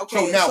about that.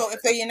 Okay, so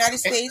if the United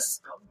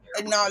States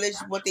acknowledged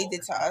what they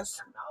did to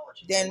us,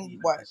 then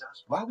what?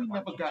 Why we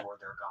never got?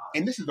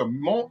 And this is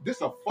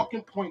a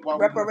fucking point why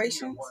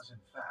reparations.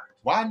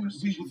 Why we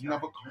was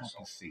never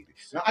compensated?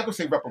 Now I could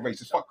say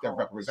reparations. Fuck that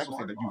reparations. I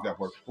could say use that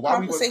word. But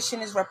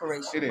compensation is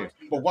reparation. It is.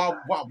 But why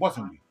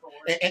wasn't we?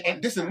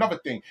 And this is another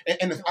thing.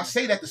 And I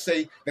say that to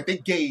say that they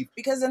gave.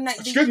 They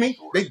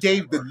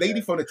gave the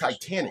lady from the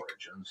Titanic.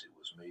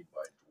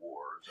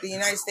 The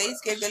United States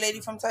gave the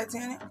lady from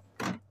Titanic.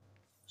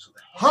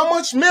 How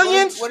much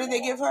millions? What did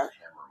they give her?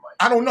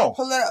 I don't know.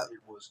 Pull it up.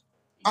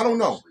 I don't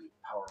know.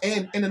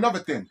 And another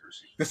thing,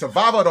 the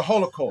survivor of the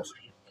Holocaust,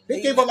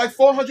 they gave her like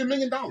 $400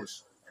 million.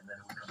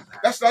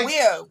 That's like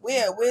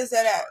where's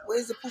that at?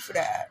 Where's the proof of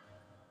that at?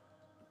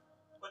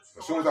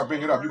 As soon as I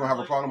bring it up, you're gonna have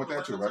a problem with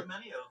that too, right?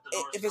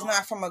 If it's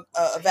not from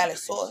a valid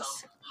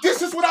source.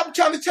 This is what I'm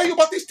trying to tell you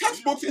about these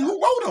textbooks and who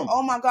wrote them.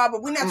 Oh my God,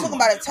 but we're not talking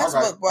about a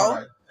textbook,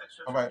 bro.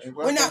 All right.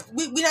 We're not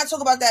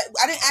talking about that.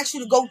 I didn't ask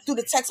you to go through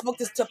the textbook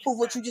to prove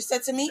what you just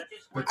said to me.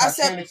 The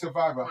Titanic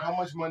survivor, how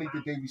much money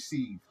did they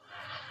receive?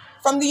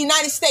 From the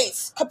United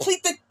States.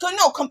 Complete the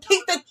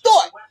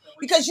thought.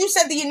 Because you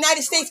said the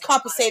United States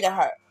compensated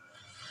her.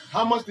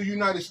 How much the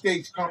United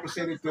States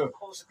compensated the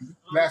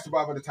last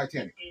survivor of the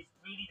Titanic? Is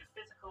really the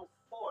physical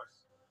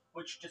force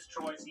which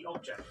destroys the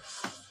object.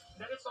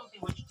 That is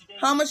something which today.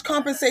 How much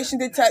compensation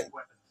did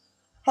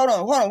Hold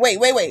on.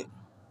 Wait.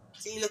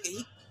 See,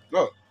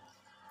 look.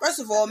 First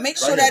of all, make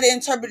sure that I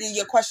interpreted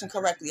your question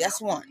correctly.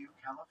 That's one.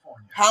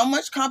 How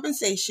much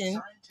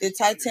compensation did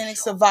Titanic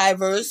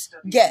survivors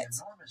get?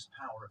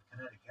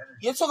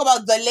 You're talking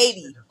about the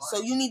lady,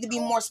 so you need to be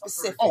more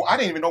specific. Oh, I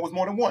didn't even know it was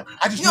more than one.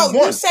 I just knew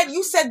one.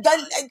 You said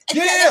the.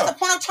 Yeah. That's the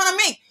point I'm trying to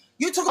make.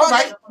 You talk about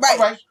all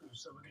right.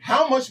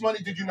 How much money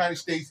did the United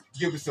States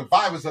give the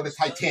survivors of the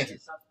Titanic?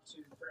 Up to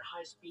very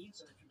high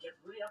speeds, and if you get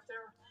really up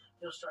there,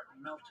 it'll start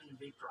melting and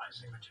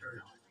vaporizing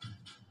material.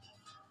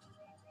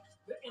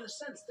 In a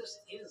sense, this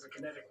is a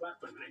kinetic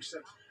weapon,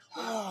 except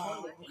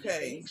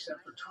Okay. except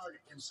for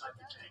target inside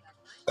the tank.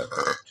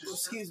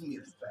 Excuse me.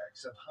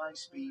 Effects of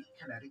high-speed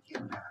kinetic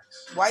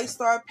impacts. White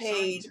Star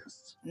paid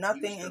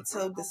nothing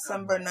until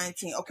December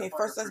 19. Okay,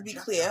 first let's be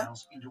clear.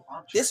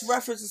 This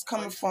reference is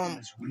coming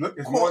from. Look,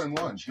 it's more than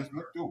one. Just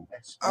look through.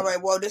 All right.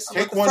 Well, this is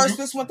what the first.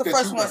 This is what the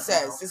first one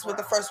says. This is what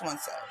the first one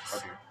says.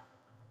 Okay.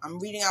 I'm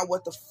reading out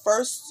what the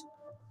first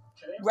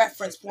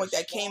reference point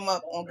that came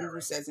up on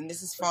Google says, and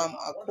this is from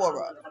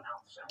Quora.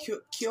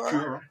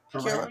 Quora? I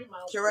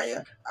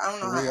don't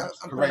know how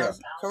I'm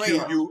pronouncing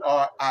Korea.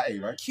 Q-U-R-I-A,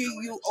 right?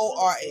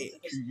 Q-U-O-R-A.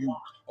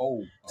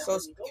 Q-U-O. So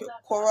it's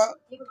Quora.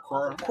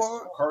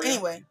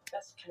 Anyway,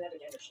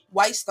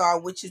 White Star,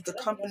 which is the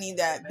company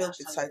that built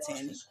the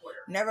Titanic,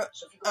 never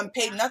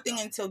paid nothing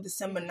until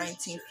December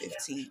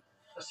 1915,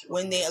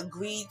 when they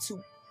agreed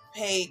to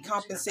pay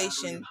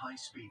compensation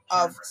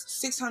of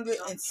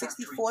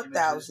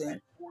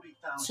 $664,000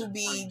 to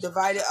be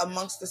divided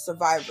amongst the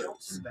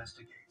survivors,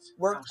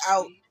 worked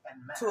out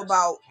to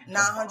about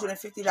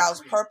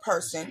 $950 per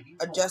person,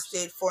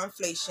 adjusted for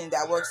inflation.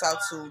 That works out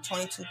to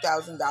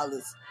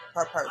 $22,000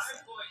 per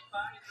person.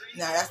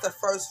 Now that's the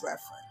first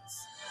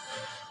reference.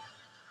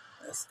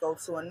 Let's go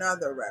to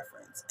another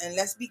reference, and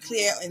let's be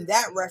clear. In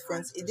that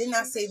reference, it did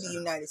not say the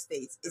United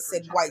States; it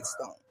said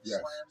Whitestone.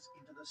 Yes.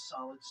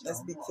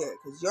 Let's be clear,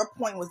 because your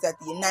point was that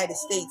the United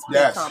States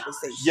paid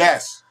compensation.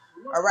 Yes.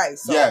 All right.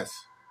 So yes.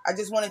 I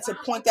just wanted to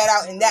point that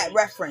out in that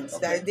reference,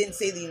 that it didn't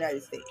say the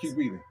United States. Keep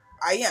reading.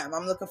 I am.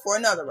 I'm looking for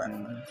another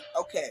reference.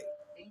 Okay.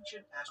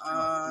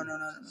 No.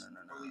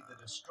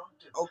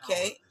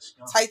 Okay.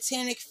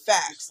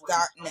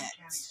 TitanicFacts.net.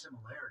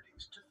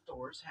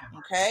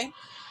 Okay.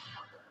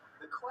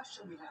 The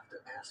question we have to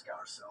ask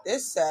ourselves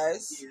this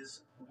says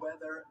is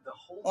whether the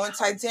whole on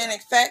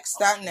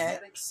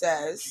TitanicFacts.net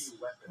says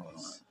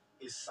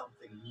is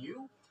something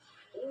new,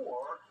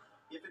 or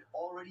if it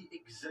already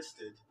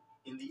existed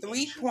in the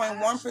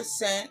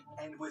 3.1%.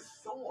 And with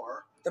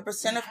Thor, the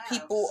percent of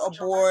people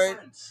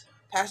aboard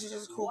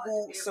passengers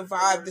who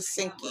survived the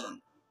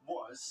sinking.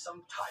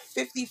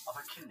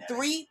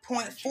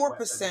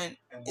 53.4%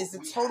 is the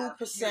total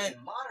percent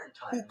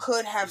who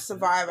could have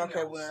survived.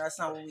 Okay, well, that's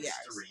not what we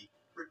asked.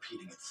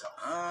 Repeating itself.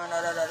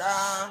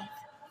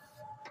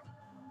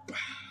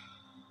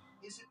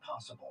 Is it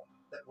possible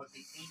that what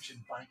the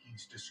ancient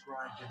Vikings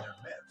described in their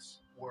myths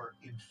were,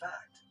 in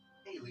fact,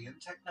 alien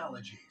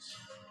technologies?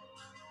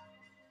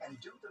 And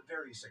do the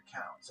various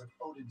accounts of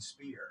Odin's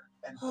spear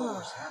and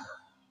Thor's hammer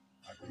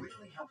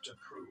really help to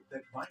prove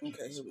that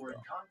Vikings were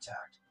in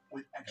contact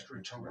with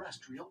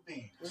extraterrestrial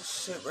beings? This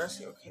shit,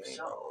 okay,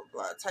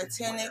 blah.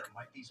 Titanic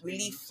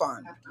Relief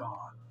Fund.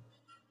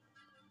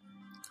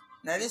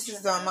 Now this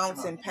is the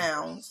amounts in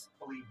pounds.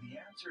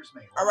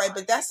 All right,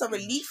 but that's a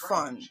relief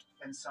fund.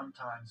 And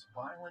sometimes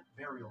violent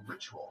burial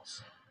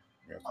rituals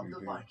of the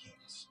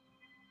Vikings.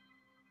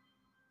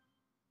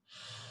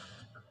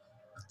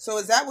 So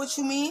is that what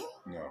you mean?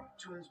 No.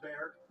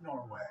 Tunsberg,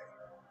 Norway.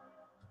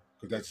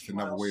 Because that's just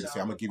another way to say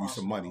I'm gonna give you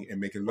some money and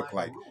make it look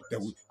like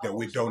that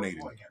we're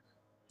donating.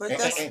 But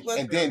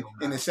and then,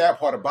 and the sad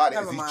part about it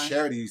is these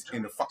charities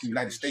in the fucking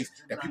United States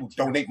that people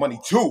donate money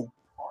to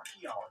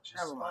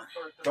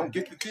don't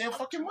get the damn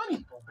fucking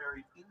money.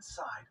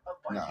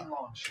 Nah,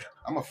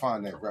 I'm gonna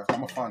find that reference.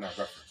 I'm gonna find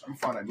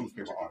that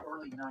newspaper article.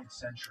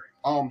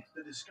 I'm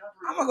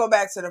gonna go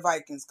back to the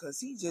Vikings because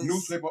he just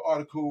newspaper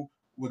article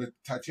with a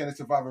Titanic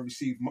survivor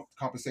received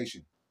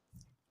compensation.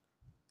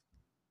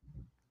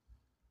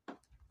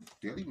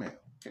 Daily Mail.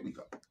 Here we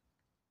go.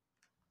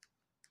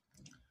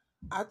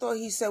 I thought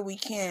he said we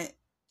can't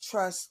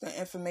trust the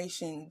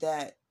information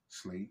that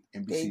Slate,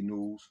 NBC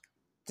News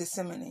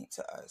disseminate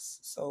to us.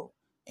 So,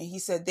 and he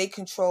said they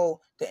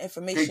control the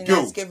information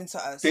that's given to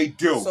us. They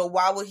do. So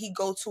why would he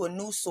go to a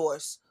news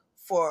source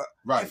for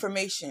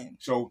information?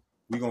 So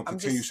we're gonna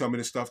continue some of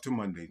this stuff to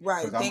Monday.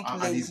 Right. Thank you,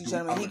 ladies and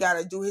gentlemen. He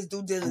gotta do his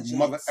due diligence.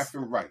 Mother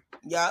effing right.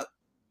 Yep.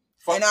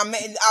 And I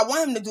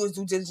want him to do his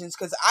due diligence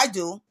because I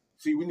do.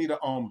 See, we need a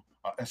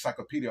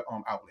encyclopedia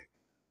outlet.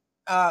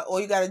 All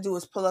you gotta do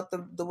is pull up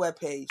the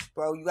webpage,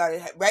 bro. You got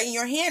it right in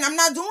your hand. I'm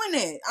not doing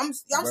it. I'm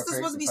still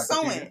supposed to be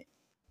sewing.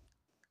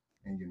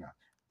 And you're not.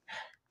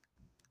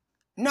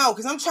 No,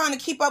 because I'm trying to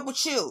keep up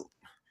with you.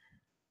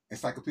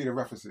 Encyclopedia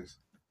references.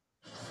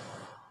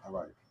 All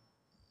right.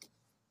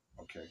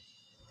 Okay.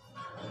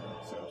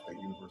 South State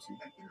University.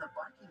 And in the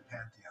Viking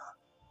pantheon,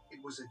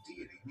 it was a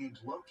deity named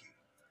Loki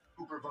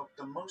who provoked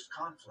the most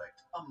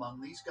conflict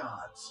among these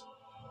gods.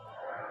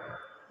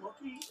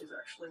 Loki is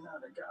actually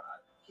not a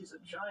god. He's a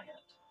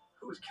giant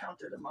who is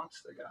counted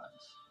amongst the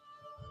gods.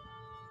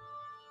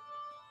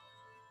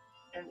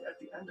 And at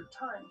the end of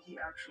time, he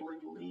actually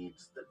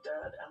leads the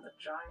dead and the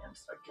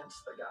giants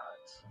against the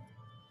gods.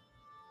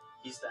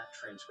 He's that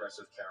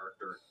transgressive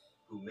character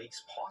who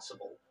makes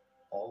possible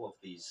all of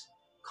these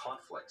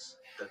conflicts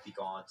that the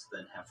gods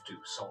then have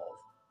to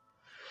solve.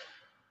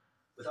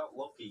 Without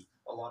Loki,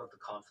 a lot of the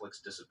conflicts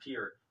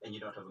disappear, and you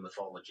don't have a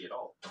mythology at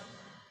all.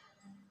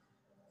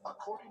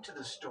 According to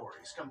the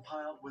stories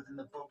compiled within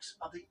the books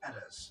of the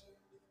Eddas,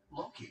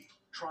 Loki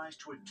tries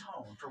to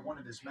atone for one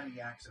of his many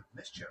acts of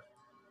mischief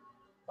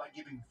by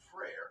giving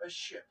Freyr a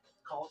ship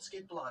called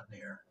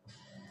Skidbladnir.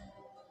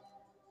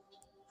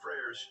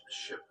 Freyr's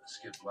ship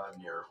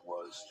Skidbladnir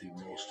was the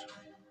most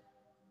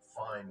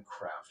fine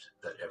craft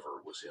that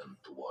ever was in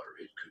the water.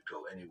 It could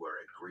go anywhere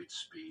at great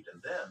speed,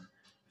 and then,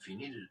 if he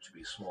needed it to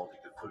be small, he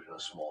could put it in a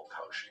small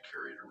pouch to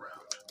carry it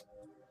around.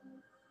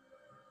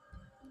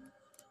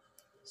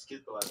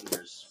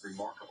 Skidbladnir is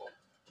remarkable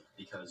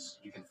because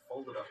you can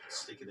fold it up and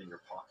stick it in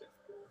your pocket.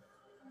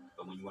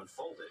 But when you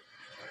unfold it,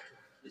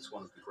 it's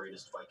one of the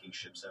greatest Viking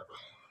ships ever.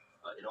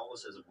 It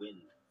always has a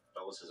wind. It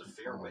always has a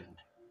fair wind,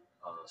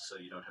 so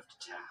you don't have to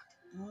tack.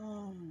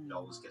 It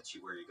always gets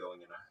you where you're going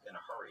in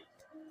a hurry.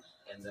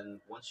 And then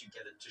once you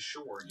get it to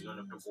shore, you don't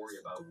have to worry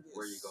about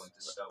where you're going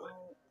to stow it.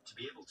 To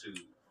be able to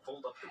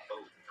fold up the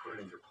boat and put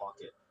it in your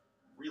pocket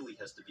really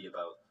has to be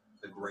about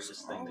the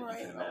greatest thing that you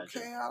can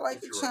imagine. Okay, I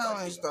like the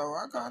challenge though.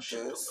 I got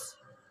this.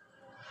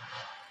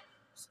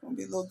 It's gonna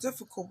be a little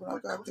difficult, but I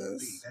got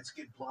this.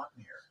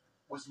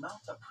 Was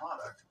not the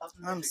product of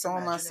I'm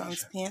sewing my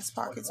son's pants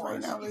pockets right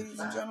now, ladies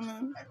and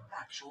gentlemen.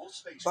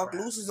 Buck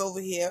Loose is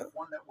over here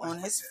on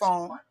his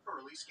phone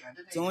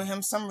doing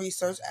him some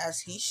research, as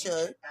he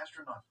should.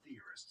 Astronaut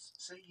theorists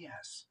say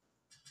yes,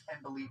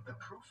 and believe the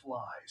proof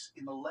lies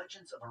in the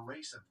legends of a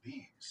race of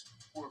beings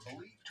who are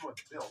believed to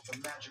have built the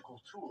magical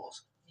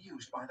tools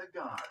used by the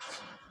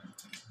gods.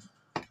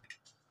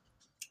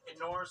 In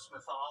Norse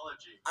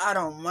mythology, I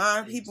don't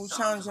mind people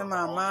challenging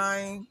my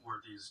mind, were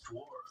these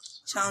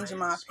dwarves, challenging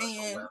my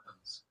opinion.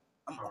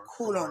 I'm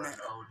cool on that.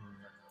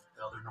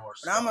 the other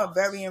Norse But I'm a gods.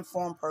 very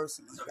informed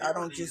person. So I here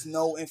don't were just these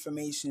know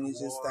information. It's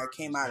just that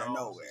came out of dwarves,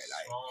 nowhere.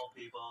 Like, small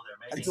people,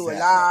 they're I making do a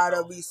lot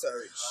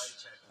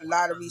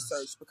of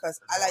research because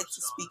I like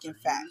to speak in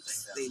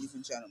facts, ladies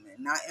and gentlemen,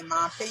 not in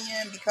my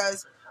opinion,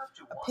 because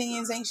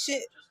opinions ain't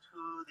shit,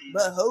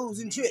 but hoes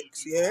and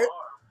tricks. Yeah,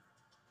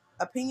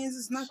 opinions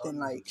is nothing.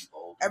 Like,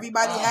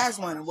 everybody has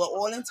one, and we're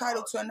all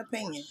entitled to an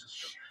opinion,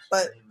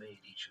 but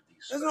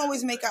doesn't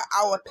always make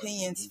our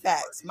opinions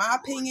facts. My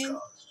opinion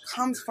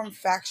comes from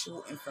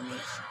factual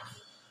information.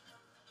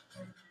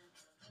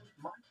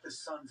 The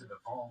sons of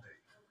Ivaldi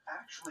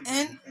actually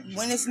And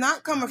when it's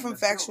not coming from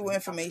factual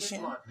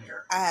information,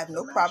 I have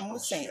no problem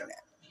with saying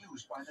that.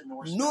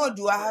 Nor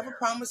do I have a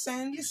problem with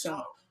saying, listen,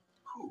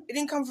 it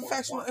didn't come from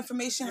factual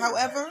information.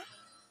 However,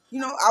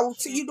 I will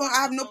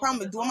I have no problem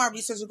with doing my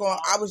research and going,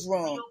 I was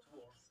wrong.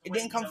 It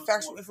didn't come from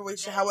factual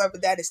information. However,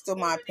 that is still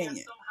my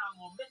opinion.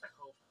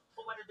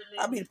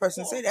 I'll be the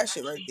person to say that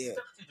shit right there.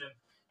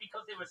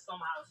 Because they were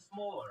somehow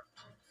smaller.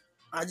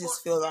 I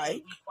just feel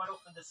like,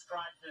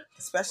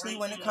 especially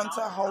when it comes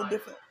to a whole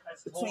different,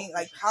 between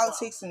like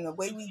politics and the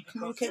way we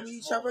communicate with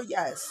each other,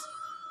 yes.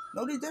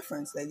 Know the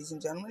difference, ladies and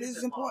gentlemen. This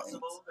is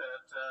important.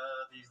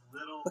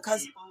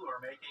 Because,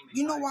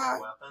 you know why?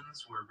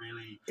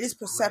 It is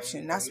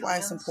perception. That's why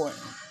it's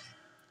important.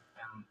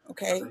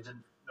 Okay?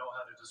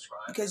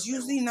 Because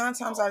usually 9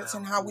 times out of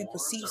 10, how we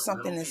perceive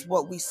something is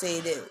what we say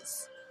it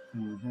is.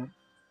 Mm-hmm.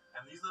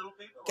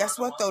 Guess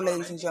what, though,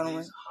 ladies and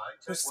gentlemen?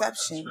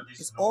 Perception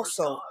is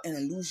also an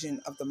illusion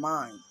of the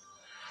mind.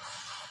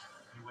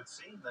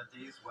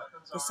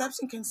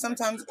 Perception can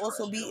sometimes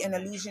also be an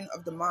illusion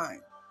of the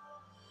mind.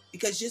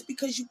 Because just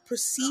because you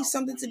perceive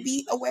something to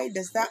be a way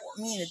does not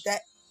mean that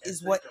that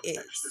is what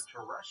is.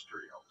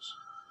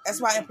 That's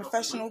why in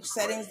professional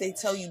settings, they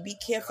tell you be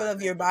careful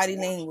of your body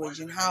language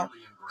and how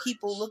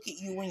people look at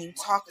you when you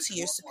talk to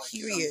your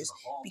superiors,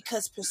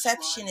 because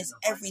perception is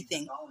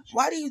everything.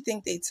 Why do you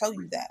think they tell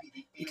you that?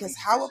 Because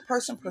how a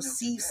person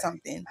perceives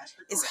something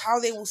is how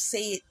they will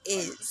say it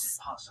is.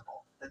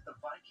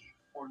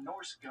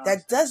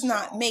 That does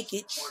not make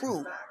it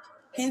true.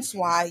 Hence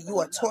why you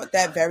are taught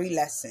that very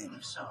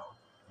lesson.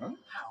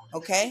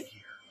 Okay?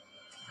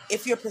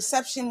 If your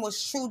perception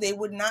was true, they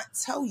would not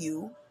tell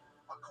you,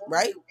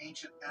 right?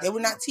 They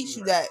would not teach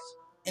you that.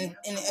 In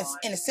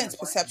a sense,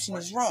 perception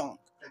is wrong.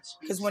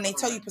 Because when they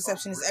tell you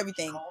perception is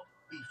everything,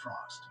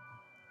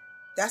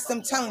 that's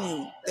them telling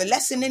you. The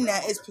lesson in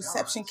that is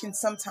perception can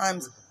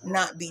sometimes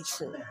not be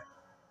true.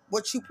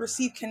 What you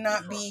perceive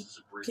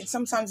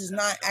sometimes is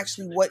not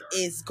actually what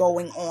is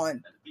going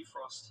on.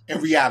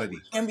 In reality.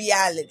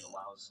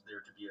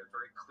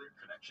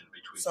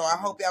 So I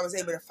hope I was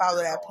able to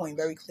follow that point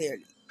very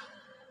clearly.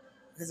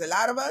 Because a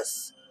lot of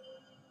us,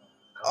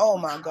 oh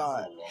my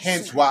God.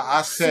 Hence why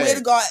I said, swear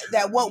to God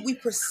that what we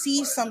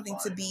perceive something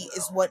to be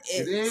is what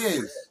is. It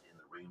is.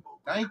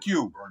 Thank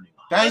you.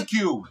 Thank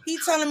you. He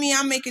telling me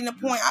I'm making the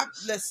point.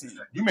 Listen.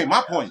 You made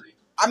my point.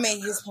 I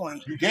made his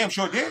point. You damn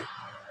sure did.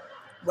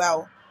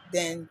 Well,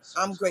 then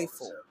I'm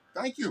grateful.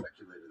 Thank you.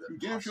 You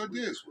damn sure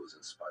did. Was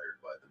inspired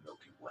by the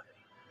Milky Way.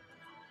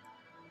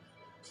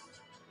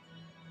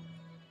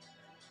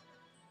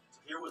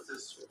 Here was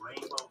this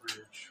rainbow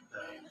bridge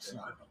that could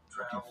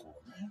travel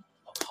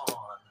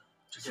upon.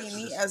 See,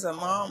 me as a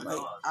mom,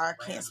 like, I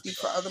can't speak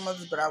for other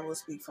mothers, but I will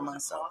speak for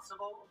myself.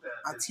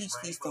 I teach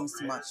these things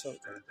to my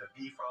children.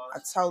 I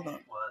tell them,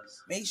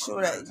 make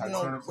sure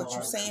that, what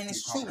you're saying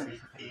is true.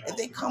 If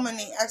they come and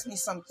they ask me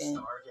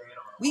something,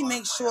 we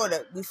make sure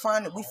that we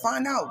find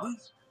out.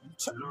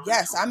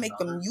 Yes, I make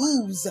them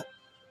use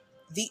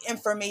the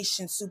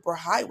information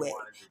superhighway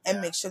and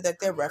make sure that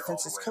their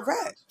reference is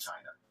correct.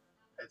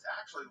 It's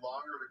actually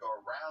longer to go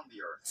around the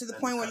Earth. To the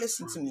point where,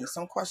 listen to me,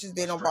 some questions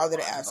they don't bother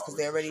to ask because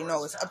they already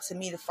know. It's up to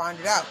me to find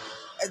it out.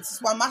 It's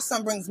why my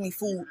son brings me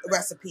food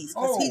recipes,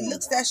 because he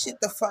looks that shit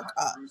the fuck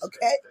up,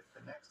 okay?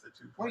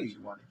 Wait,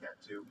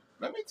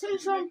 let me tell you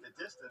something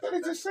that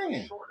is just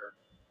saying.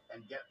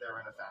 And get there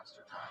in a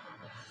faster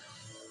time.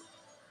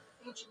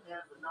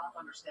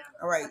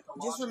 All right,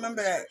 just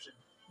remember that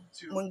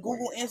when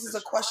Google answers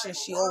a question,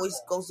 she always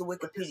goes to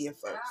Wikipedia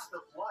first.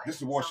 This is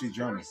the Wall Street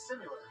Journal.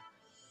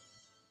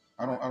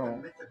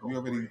 We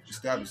already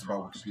established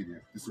about Wikipedia.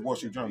 This is the Wall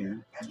Street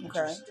Journal.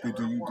 Okay.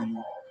 Do you?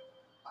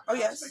 Oh,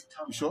 yes.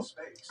 You sure?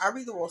 I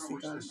read the Wall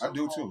Street Journal. I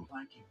do too.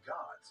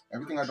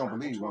 Everything I don't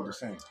believe, I'm just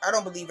saying. I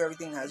don't believe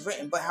everything that's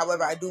written, but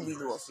however, I do read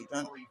the Wall Street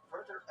Journal.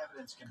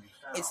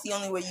 It's the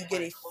only way you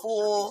get a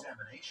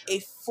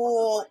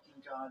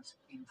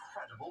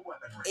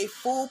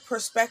full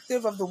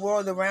perspective of the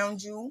world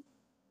around you,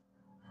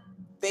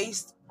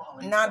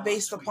 not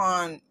based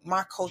upon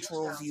my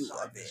cultural view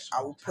of it.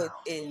 I will put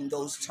it in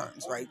those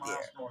terms right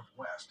there.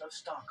 Northwest of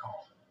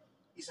Stockholm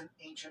is an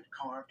ancient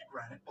carved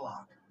granite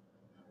block.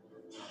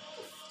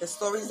 The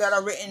stories that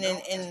are written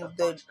in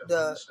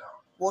the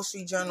Wall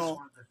Street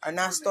Journal are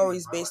not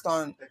stories based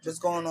on what's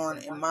going on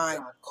in my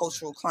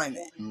cultural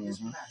climate.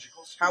 Mm-hmm.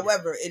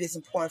 However, it is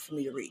important for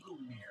me to read,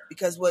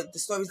 because what the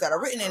stories that are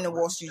written in the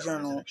Wall Street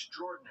Journal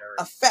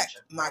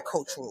affect my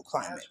cultural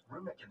climate.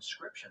 Runic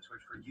inscriptions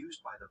which were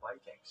used by the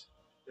Vikings.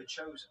 It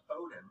shows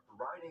Odin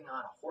riding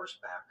on a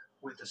horseback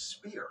with a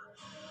spear.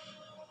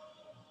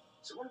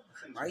 So one of the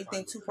things Why do you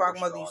think Tupac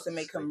mother used to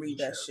make him read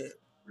that shit?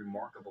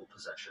 Remarkable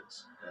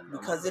possessions. And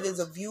because it is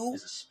a view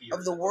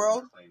of the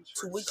world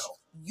to which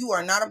you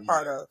are not a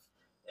part of.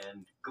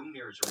 And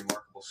Gungnir is a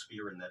remarkable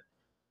spear in that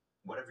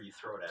whatever you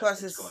throw it at,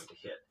 plus it's going to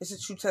hit. It's a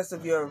true test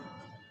of your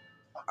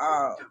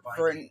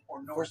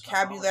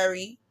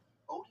vocabulary.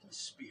 Odin's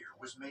spear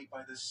was made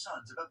by the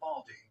sons of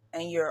Ivaldi.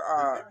 And your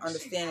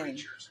understanding,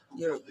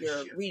 your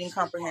reading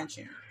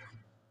comprehension.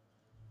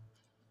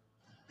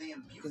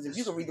 Because if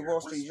you can read the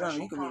Wall Street Journal,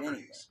 you can read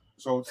anything.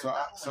 So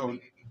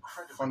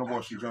from the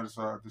Wall Street Journal,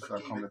 so this I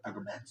come to think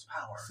of,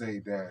 say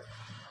that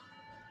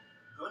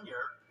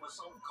Gungnir was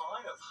some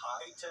kind of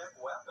high-tech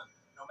weapon.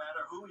 No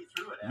matter who he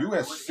threw it at.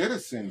 U.S.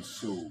 citizens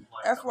sue.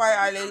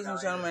 FYI, ladies and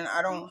gentlemen,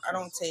 I don't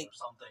take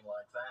something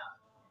like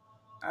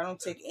that. I don't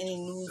take any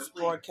news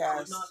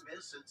broadcast. Could not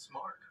miss its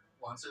mark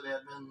once it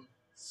had been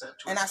set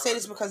to. And I say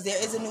this because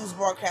there is a news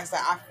broadcast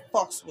that I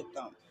fucks with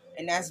them,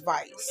 and that's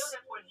Vice.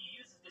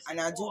 And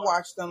I do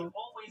watch them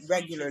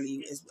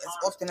regularly, as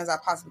often as I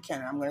possibly can.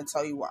 And I'm going to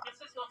tell you why.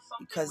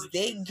 Because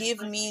they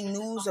give me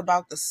news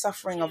about the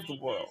suffering of the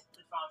world.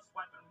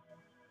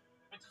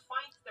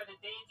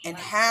 And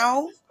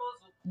how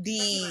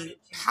the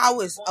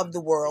powers of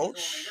the world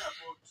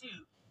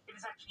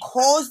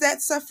cause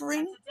that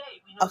suffering,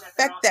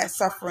 affect that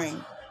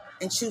suffering,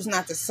 and choose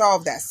not to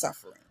solve that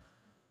suffering.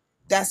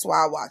 That's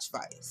why I watch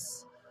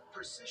Vice.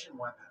 Precision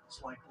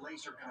weapons like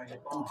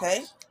laser-guided bombs.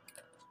 Okay?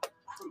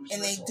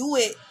 And they do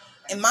it,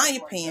 in my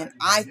opinion,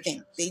 I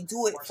think, they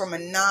do it from a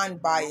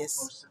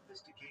non-biased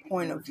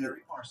point of view.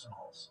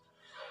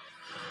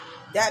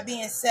 That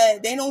being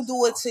said, they don't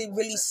do it to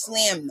really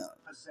slam them.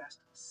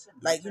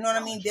 Like, you know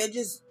what I mean? They're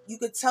just, you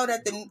could tell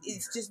that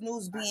it's just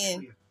news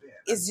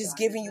it's just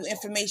giving you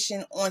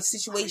information on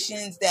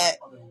situations that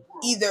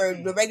either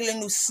the regular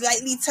news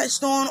slightly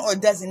touched on or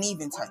doesn't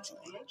even touch on.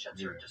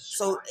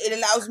 So it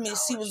allows me to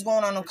see what's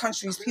going on in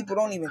countries people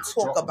don't even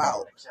talk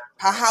about.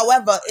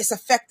 However, it's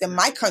affecting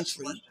my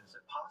country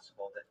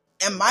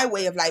and my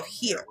way of life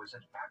here.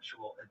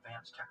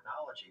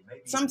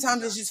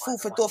 Sometimes it's just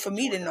food for thought for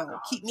me to know.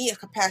 Keep me a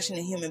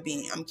compassionate human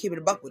being. I'm keeping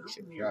it a buck with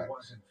you. Right.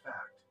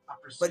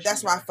 But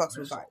that's why I fucks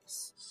with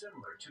Vice.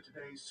 Similar to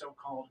today's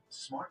so-called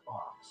smart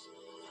bombs.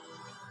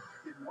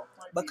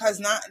 Because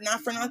not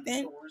for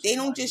nothing, they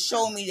don't just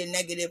show me the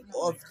negative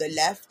of the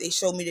left, they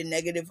show me the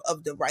negative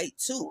of the right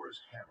too.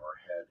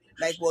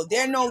 Like, well,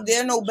 they're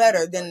no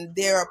better than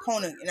their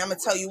opponent, and I'm gonna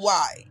tell you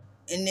why.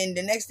 And then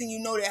the next thing you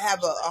know, they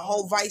have a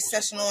whole Vice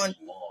session on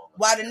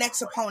why the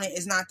next opponent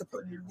is not the,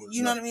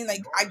 you know what I mean?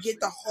 Like, I get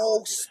the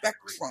whole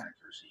spectrum.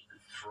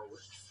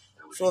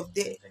 So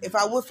if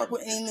I would fuck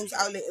with any news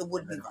outlet, it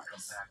would be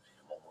Vice.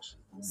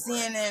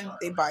 CNN,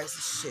 they bias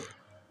as shit.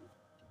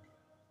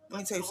 Let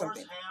me tell you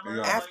something.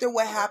 After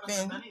what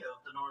happened,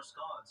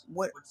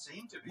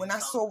 when I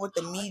saw what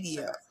the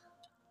media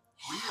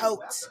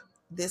helped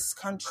this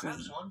country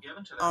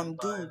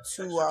do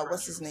to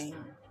what's his name?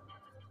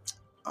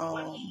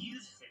 God,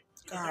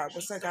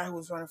 what's that guy who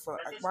was running for?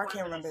 Why I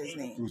can't remember his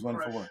name. He was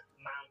running for what?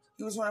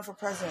 He was running for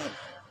president.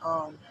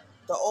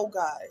 The old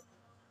guy.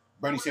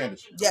 Bernie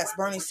Sanders. Yes,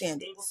 Bernie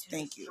Sanders.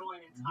 Thank you.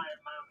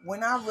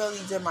 When I really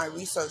did my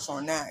research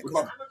on that,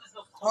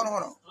 hold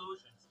on.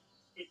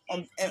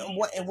 And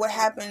what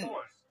happened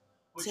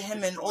to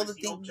him and all the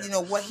things, you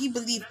know, what he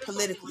believed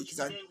politically.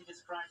 Because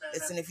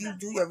listen, if you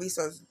do your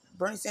research,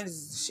 Bernie Sanders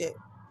is the shit.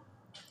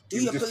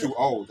 He was just too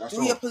old.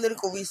 Do your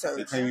political research.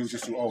 They claim he was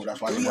just too old.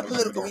 That's why. Do your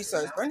political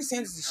research. Bernie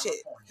Sanders is shit.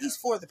 He's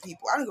for the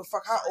people. I don't give a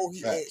fuck how old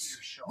he is.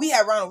 We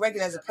had Ronald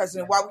Reagan as a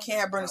president. Why we can't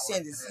have Bernie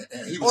Sanders?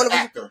 He was an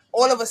actor.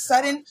 All of a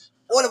sudden,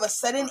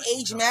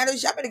 age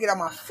matters. Y'all better get out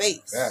my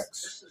face.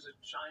 Facts.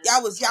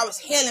 Y'all was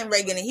hailing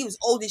Reagan, and he was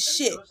old as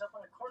shit.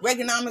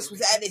 Reaganomics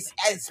was at its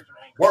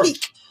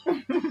peak.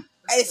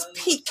 At its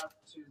peak.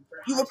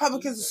 You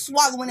Republicans are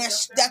swallowing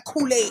that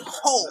Kool-Aid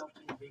whole.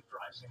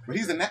 But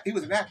he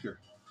was an actor.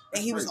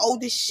 And he was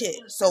old as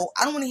shit. So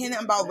I don't want to hear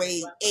nothing about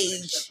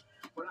age.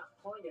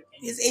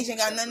 His age ain't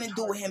got nothing to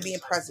do with him being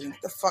president.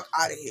 Get the fuck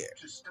out of here.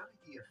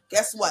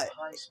 Guess what?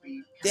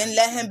 Then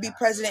let him be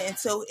president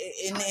until,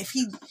 and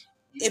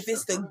if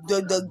it's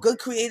the good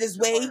creator's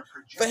way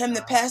for him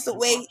to pass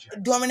away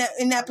during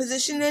in that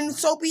position, then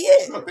so be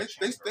it. No,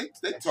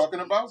 they talking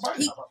about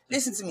Biden.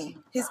 Listen to me.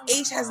 His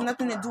age has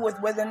nothing to do with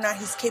whether or not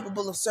he's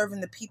capable of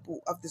serving the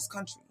people of this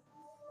country.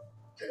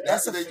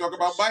 That's what they talk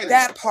about Biden.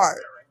 That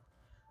part.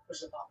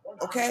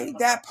 Okay,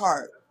 that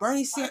part.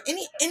 Bernie Sanders,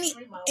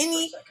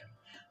 any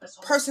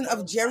person of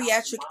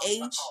geriatric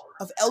age,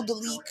 of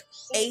elderly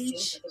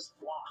age,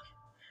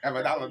 have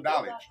a dollar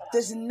knowledge,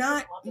 does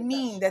not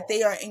mean that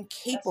they are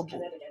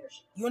incapable.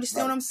 You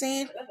understand what I'm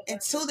saying?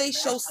 Until they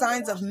show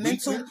signs of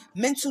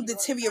mental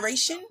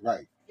deterioration,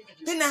 right,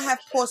 then I have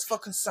cause for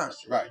concern.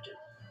 Right.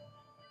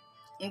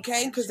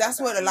 Okay, because that's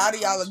what a lot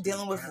of y'all are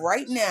dealing with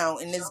right now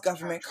in this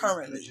government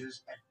currently.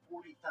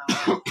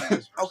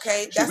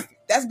 Okay,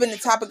 that's been the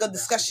topic of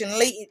discussion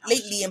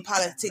lately in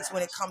politics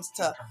when it comes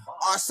to,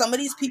 are some of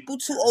these people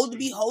too old to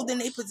be holding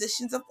their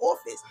positions of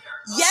office?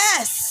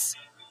 Yes.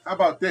 How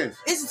about this?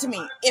 Listen to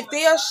me. If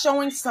they are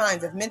showing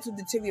signs of mental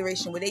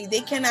deterioration where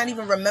they cannot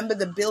even remember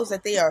the bills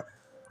that they are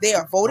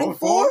voting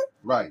for,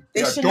 right?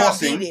 They should not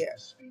be there.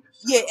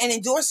 Yeah, and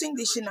endorsing,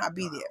 they should not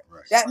be there.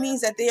 Right. That means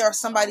that they are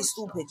somebody's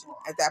stool pigeon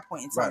at that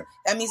point in time. Right.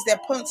 That means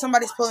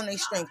somebody's pulling their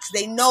strings because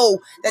they know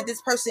that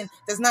this person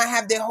does not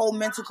have their whole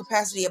mental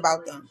capacity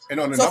about them.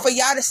 So for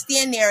y'all to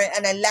stand there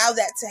and allow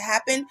that to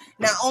happen,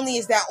 not only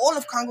is that all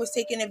of Congress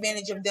taking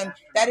advantage of them,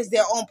 that is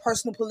their own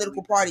personal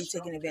political party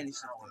taking advantage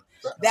of them.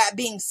 That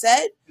being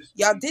said,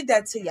 y'all did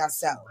that to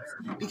yourselves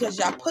because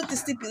y'all put the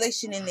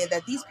stipulation in there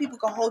that these people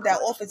can hold that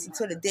office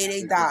until the day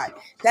they die.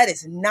 That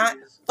is not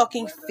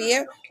fucking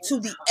fair to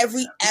the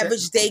every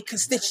average day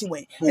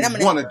constituent. And I'm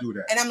gonna do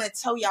that. And I'm gonna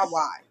tell y'all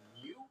why.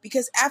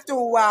 Because after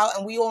a while,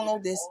 and we all know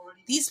this,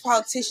 these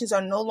politicians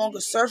are no longer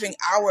serving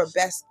our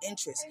best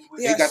interests.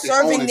 They are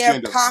serving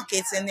their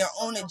pockets and their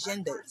own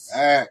agendas.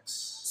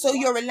 So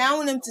you're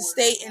allowing them to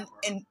stay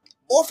in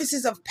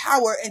offices of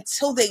power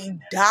until they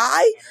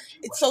die,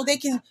 so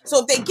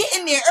if they get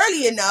in there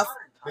early enough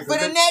for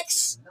the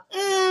next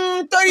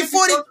 30,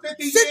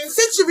 40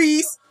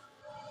 centuries,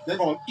 they're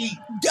gonna eat.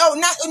 Oh,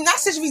 not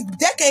centuries,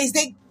 decades.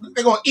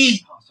 They're gonna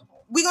eat.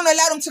 We're gonna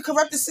allow them to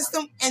corrupt the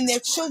system and their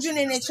children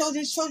and their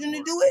children's children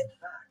to do it.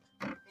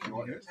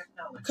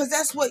 Because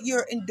that's what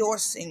you're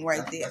endorsing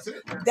right there.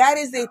 That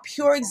is a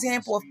pure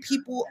example of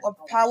people of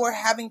power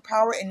having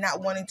power and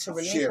not wanting to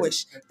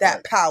relinquish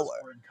that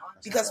power.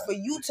 Because for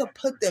you to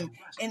put them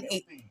in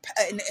a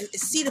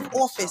seat of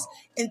office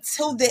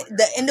until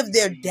the end of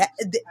their death,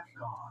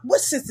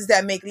 what sense does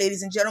that make,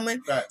 ladies and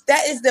gentlemen?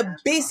 That is the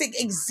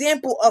basic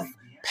example of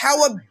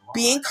power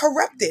being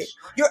corrupted.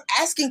 You're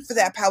asking for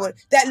that power.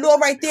 That law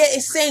right there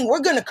is saying we're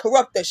gonna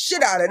corrupt the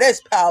shit out of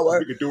this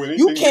power.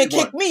 You can't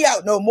kick me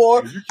out no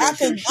more.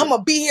 I'm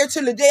gonna be here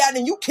till the day out,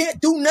 and you can't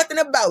do nothing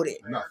about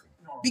it.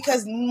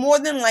 Because more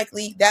than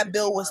likely, that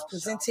bill was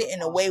presented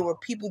in a way where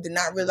people did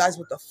not realize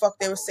what the fuck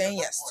they were saying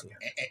yes to.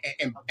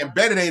 And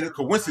better than a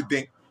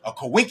coincidence, a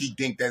coinky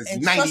dink that is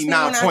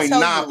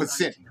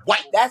 99.9%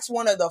 white. That's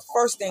one of the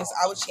first things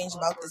I would change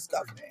about this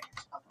government.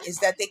 Is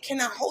that they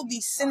cannot hold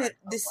these Senate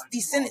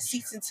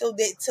seats until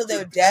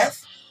their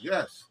death.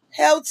 Yes.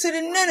 Hell to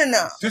the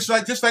no. Just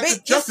like the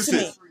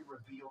justices.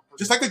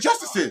 Just like the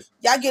justices.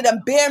 Y'all get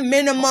a bare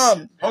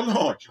minimum. Hold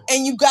on.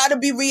 And you got to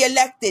be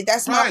reelected.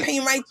 That's my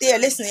opinion right there.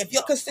 Listen, if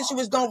your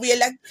constituents don't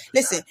reelect,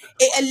 listen,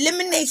 it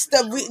eliminates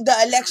the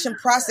election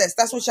process.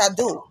 That's what y'all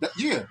do.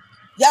 Yeah.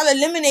 Y'all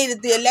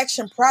eliminated the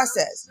election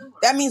process.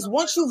 That means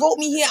once you vote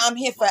me here, I'm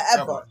here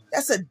forever.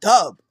 That's a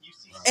dub.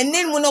 And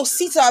then when those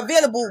seats are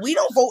available, we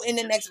don't vote in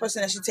the next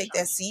person that should take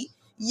that seat.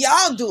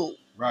 Y'all do.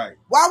 Right.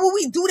 Why would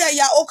we do that?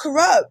 Y'all all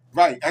corrupt.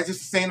 Right. I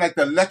just saying like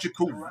the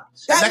electrical.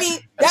 That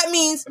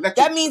means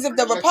if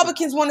the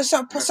Republicans want a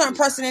certain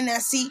person in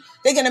that seat,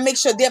 they're gonna make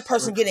sure their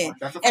person get in,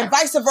 and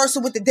vice versa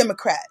with the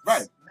Democrats.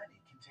 Right.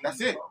 That's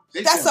it.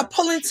 That's a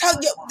pull and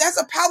tug. That's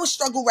a power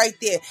struggle right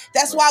there.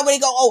 That's why when they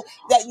go,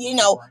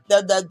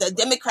 the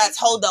Democrats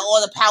hold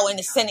all the power in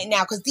the Senate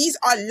now, because these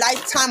are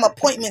lifetime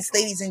appointments,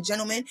 ladies and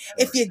gentlemen.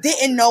 If you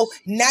didn't know,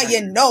 now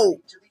you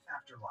know.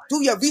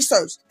 Do your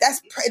research. That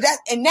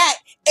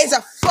is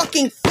a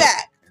fucking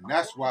fact. And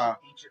that's why.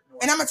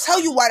 And I'm gonna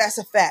tell you why that's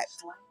a fact.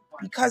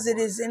 Because it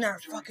is in our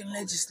fucking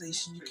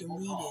legislation. You can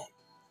read it.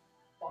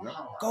 Yeah.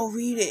 Go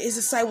read it. It's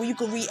a site where you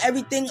can read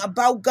everything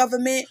about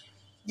government.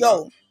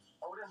 Yo,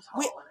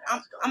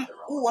 I'm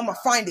gonna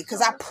find it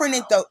because I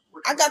printed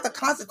I got the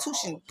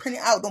Constitution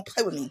printed out. Don't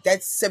play with me.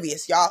 That's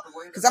serious, y'all.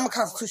 Because I'm a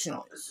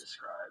constitutionalist.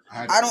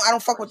 I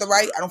don't fuck with the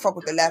right. I don't fuck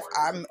with the left.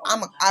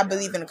 I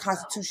believe in the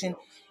Constitution.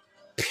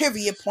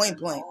 Period. Point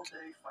blank.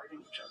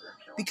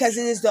 Because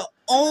it is the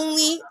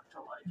only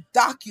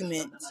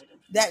document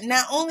that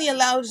not only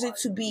allows it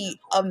to be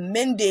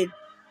amended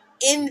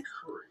in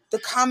the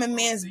common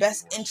man's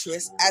best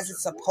interest as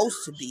it's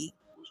supposed to be,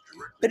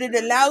 but it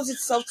allows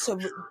itself to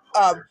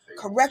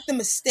correct the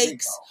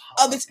mistakes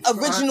of its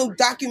original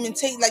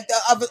documentation, like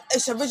of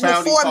its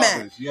original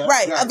format,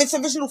 of its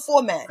original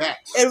format.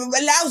 It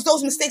allows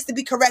those mistakes to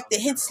be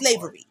corrected, hence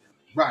slavery.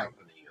 Right.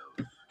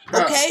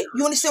 Okay,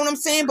 you understand what I'm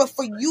saying? But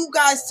for you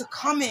guys to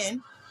come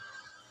in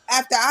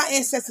after our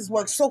ancestors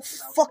worked so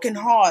fucking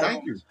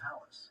hard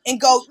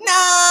and go,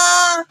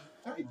 nah,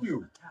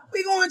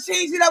 we gonna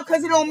change it up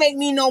because it don't make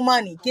me no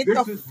money. Get the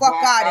fuck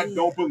out of here. I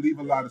don't believe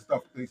a lot of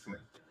stuff they say.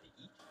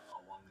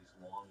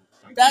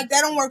 That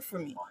don't work for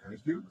me.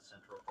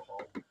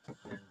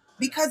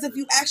 Because if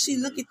you actually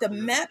look at the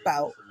map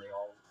out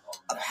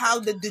of how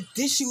the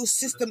judicial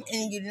system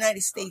in the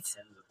United States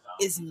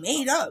is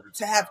made up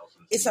to have,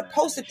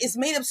 it's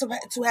made up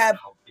to have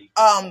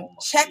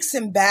checks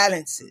and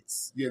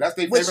balances. Yeah, that's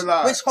their favorite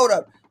lie. Which hold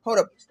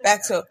up.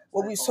 Back to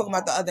what we was talking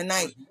about the other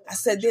night. I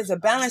said there's a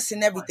balance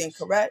in everything,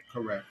 correct?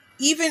 Correct.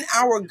 Even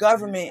our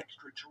government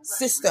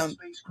system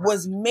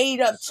was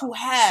made up to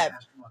have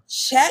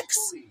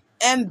checks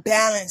and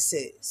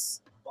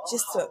balances.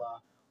 Just to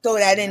throw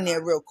that in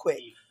there real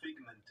quick.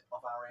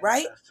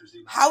 Right?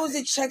 How is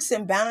it checks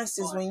and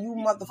balances when you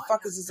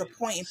motherfuckers is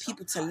appointing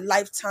people to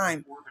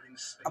lifetime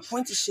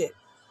apprenticeship?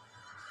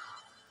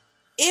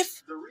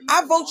 If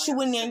I vote you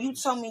in there and you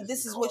tell me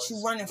this is what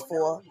you're running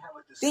for,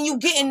 then you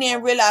get in there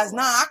and realize,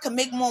 nah, I can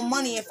make more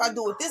money if I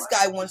do what this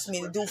guy wants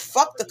me to do.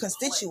 Fuck the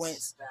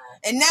constituents.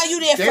 And now you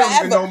there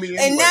forever.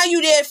 And now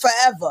you there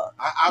forever.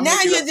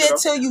 Now you're there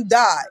till you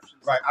die.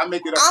 Right, I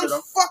make it up to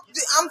them.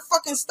 I'm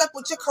fucking stuck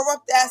with your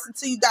corrupt ass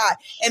until you die.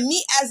 And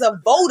me as a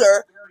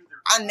voter,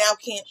 I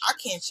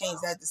can't change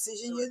that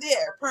decision. You're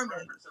there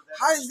permanently.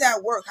 How does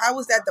that work? How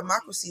is that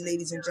democracy,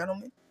 ladies and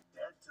gentlemen?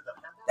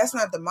 That's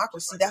not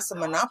democracy. That's a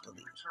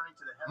monopoly.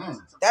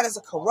 That is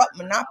a corrupt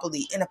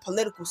monopoly in a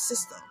political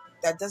system.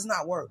 That does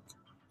not work.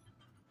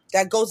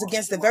 That goes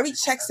against the very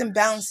checks and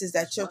balances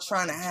that you're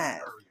trying to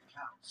have.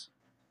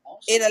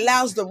 It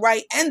allows the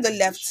right and the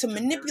left to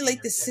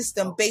manipulate the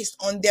system based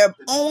on their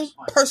own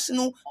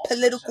personal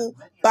political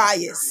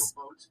bias,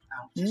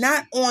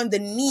 not on the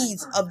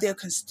needs of their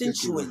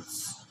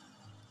constituents,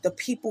 the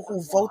people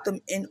who vote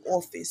them in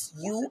office.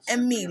 You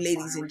and me,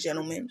 ladies and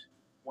gentlemen.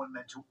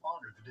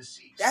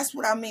 That's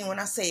what I mean when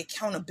I say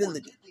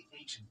accountability.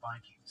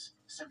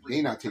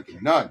 They not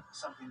taking none.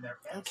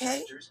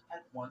 Okay?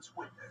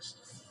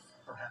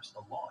 Perhaps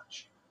the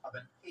launch of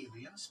an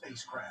alien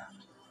spacecraft.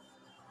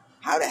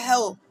 How the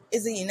hell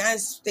is the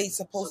United States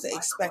supposed to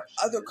expect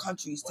other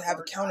countries to have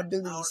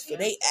accountabilities for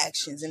their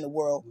actions in the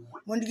world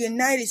when the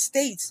United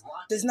States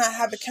does not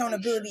have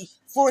accountability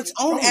for its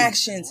own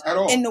actions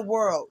in the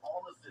world?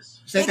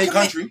 Same thing,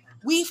 country.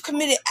 We've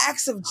committed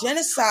acts of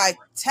genocide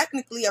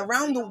technically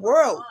around the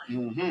world.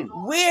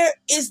 Mm-hmm. Where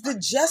is the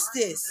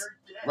justice?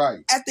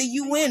 Right. At the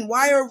UN?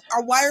 Why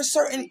are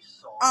certain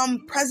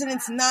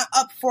presidents not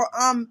up for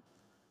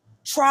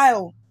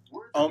trial?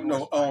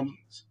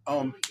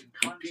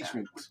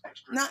 Impeachment.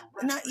 Not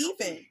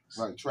even.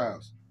 Right,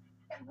 trials.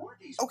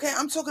 Okay,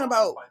 I'm talking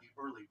about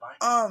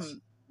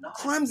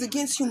crimes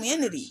against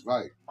humanity.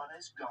 Right.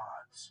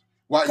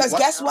 Because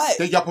guess what?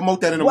 Y'all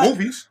promote that in the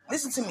movies.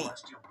 Listen to me.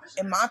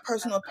 In my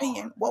personal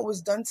opinion, what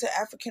was done to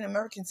African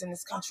Americans in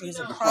this country is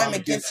a crime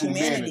against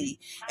humanity.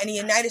 And the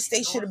United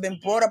States should have been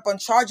brought up on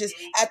charges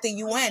at the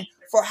UN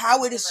for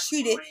how it has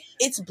treated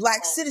its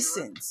black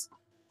citizens.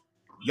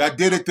 Y'all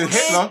did it to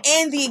Hitler.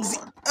 And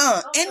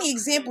the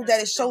example that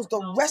it shows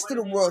the rest of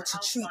the world to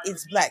treat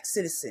its black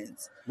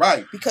citizens.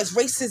 Right. Because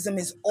racism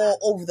is all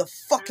over the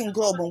fucking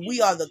globe and we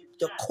are the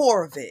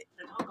core of it.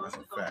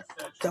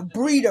 The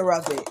breeder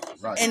of it.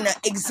 Right. And the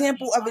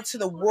example of it to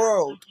the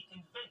world.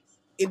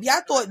 If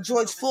y'all thought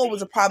George Floyd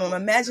was a problem,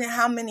 imagine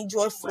how many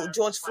George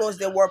Floyds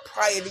there were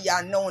prior to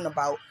y'all knowing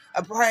about,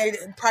 prior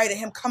to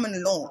him coming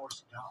along.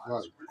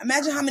 Right.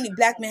 Imagine how many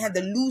black men had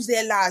to lose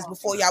their lives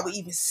before y'all would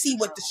even see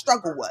what the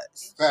struggle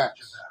was.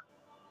 Facts.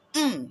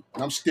 And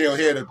I'm still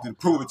here to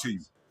prove it to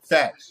you.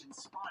 Facts.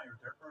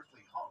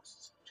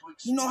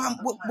 You know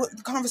what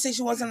the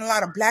conversation was in a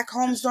lot of black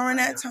homes during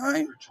that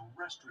time?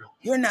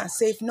 You're not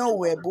safe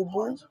nowhere,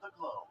 boo-boo.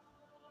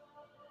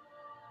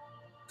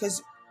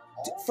 Because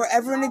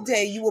forever and a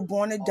day, you were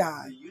born to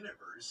die.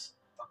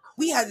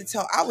 We had to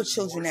tell our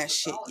children that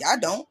shit. Y'all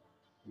don't.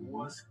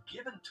 Was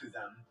given to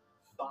them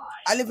by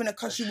I live in a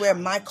country where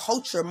my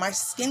culture, my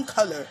skin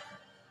color,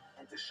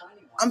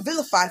 I'm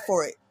vilified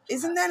for it.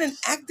 Isn't that an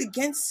act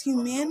against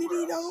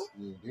humanity, though?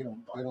 Yeah, they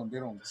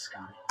don't.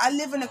 I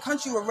live in a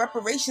country where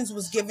reparations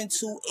was given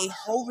to a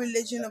whole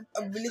religion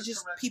of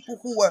religious people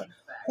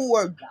who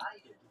were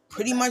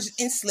pretty much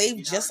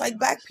enslaved just like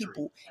black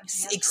people,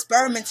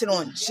 experimented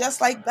on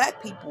just like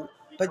black people.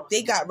 but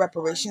they got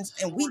reparations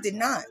and we did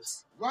not.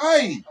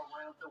 Right.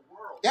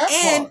 That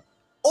and part.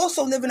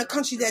 also live in a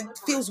country that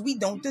feels we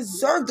don't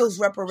deserve those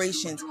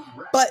reparations.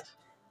 But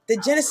the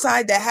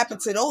genocide that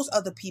happened to those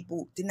other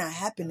people did not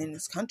happen in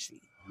this country.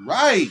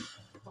 Right.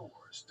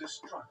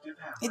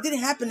 It didn't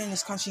happen in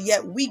this country,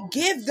 yet we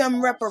give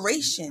them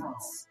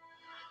reparations.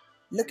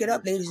 Look it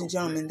up, ladies and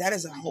gentlemen. That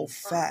is a whole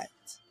fact.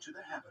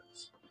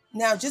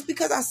 Now, just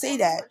because I say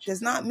that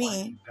does not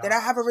mean that I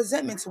have a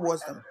resentment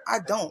towards them. I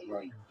don't.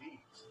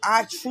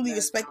 I truly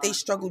respect their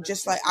struggle,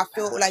 just like I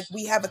feel like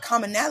we have a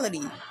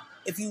commonality.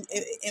 If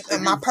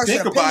in my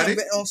personal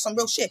opinion, on some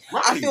real shit,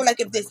 right. I feel like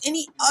if there's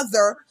any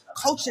other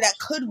culture that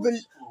could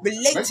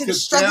relate to the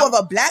struggle of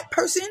a black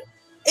person,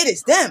 it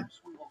is them.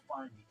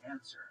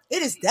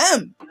 It is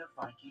them.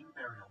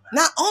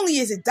 Not only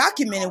is it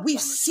documented,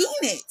 we've seen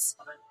it.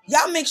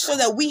 Y'all make sure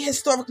that we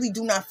historically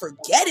do not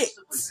forget it.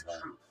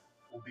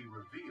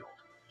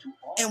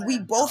 And we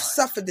both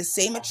suffered the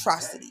same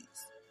atrocities.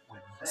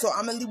 So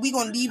we're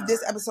gonna leave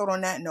this episode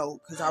on that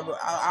note because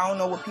I don't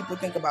know what people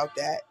think about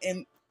that,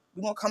 and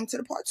we're gonna come to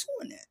the part 2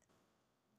 on that.